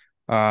parts.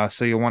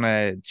 So you'll want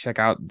to check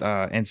out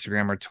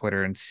Instagram or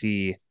Twitter and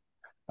see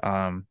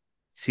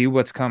See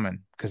what's coming,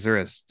 because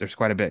there's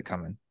quite a bit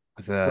coming.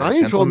 With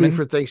Ryan told me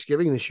for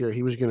Thanksgiving this year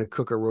he was going to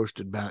cook a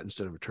roasted bat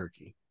instead of a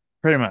turkey.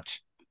 Pretty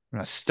much. I'm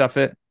gonna stuff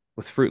it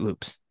with Fruit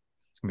Loops.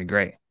 It's gonna be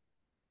great.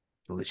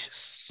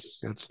 Delicious.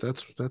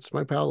 That's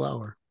my pal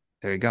Lauer.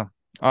 There you go.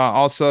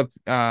 Also,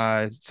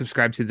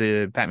 subscribe to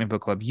the Batman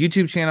Book Club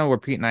YouTube channel, where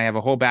Pete and I have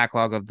a whole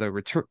backlog of the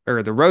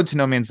Road to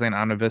No Man's Land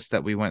omnibus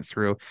that we went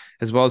through,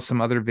 as well as some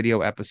other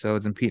video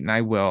episodes. And Pete and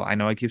I will. I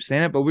know I keep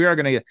saying it, but we are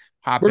gonna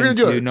hop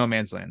into No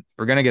Man's Land.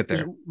 We're gonna get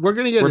there.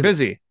 We're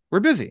busy.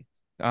 We're busy.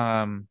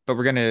 But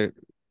we're gonna.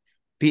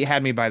 Pete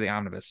had me by the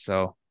omnibus,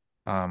 so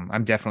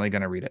I'm definitely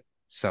gonna read it.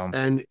 So,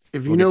 and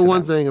if you know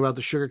one thing about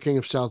the Sugar King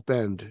of South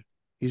Bend,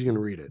 he's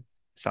gonna read it.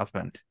 South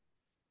Bend.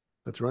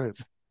 That's right.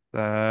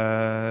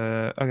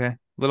 Okay, a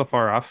little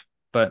far off,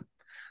 but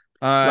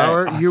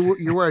Lauer,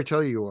 you're where I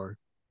tell you are.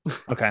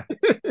 Okay.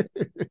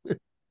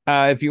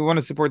 If you want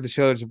to support the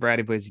show, there's a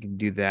variety of ways you can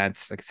do that.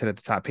 Like I said at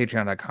the top,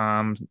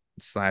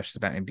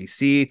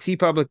 patreon.com/thebatmanbc,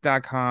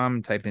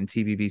 tpublic.com, type in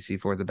TBBC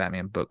for the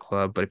Batman Book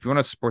Club. But if you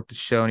want to support the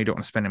show and you don't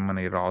want to spend any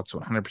money at all, it's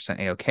 100%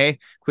 A-okay.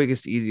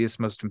 Quickest, easiest,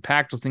 most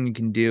impactful thing you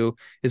can do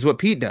is what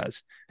Pete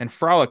does, and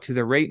frolic to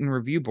the rate and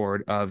review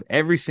board of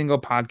every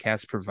single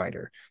podcast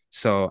provider.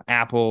 So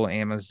Apple,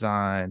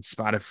 Amazon,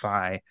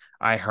 Spotify,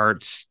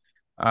 iHearts,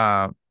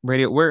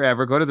 radio,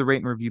 wherever. Go to the rate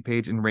and review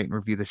page and rate and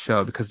review the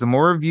show, because the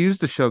more reviews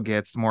the show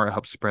gets, the more it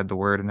helps spread the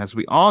word. And as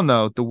we all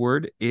know, the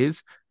word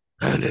is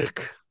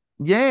panic.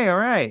 Yay, all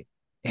right.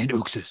 And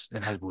Uxus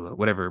and Hasbula,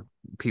 whatever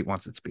Pete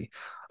wants it to be.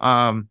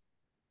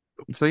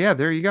 So yeah,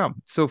 there you go.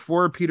 So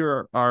for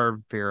Peter R.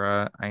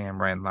 Vera, I am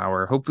Ryan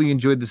Lauer. Hopefully you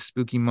enjoyed the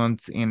spooky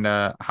month and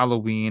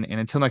Halloween. And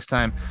until next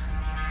time,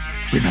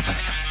 remember,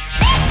 guys.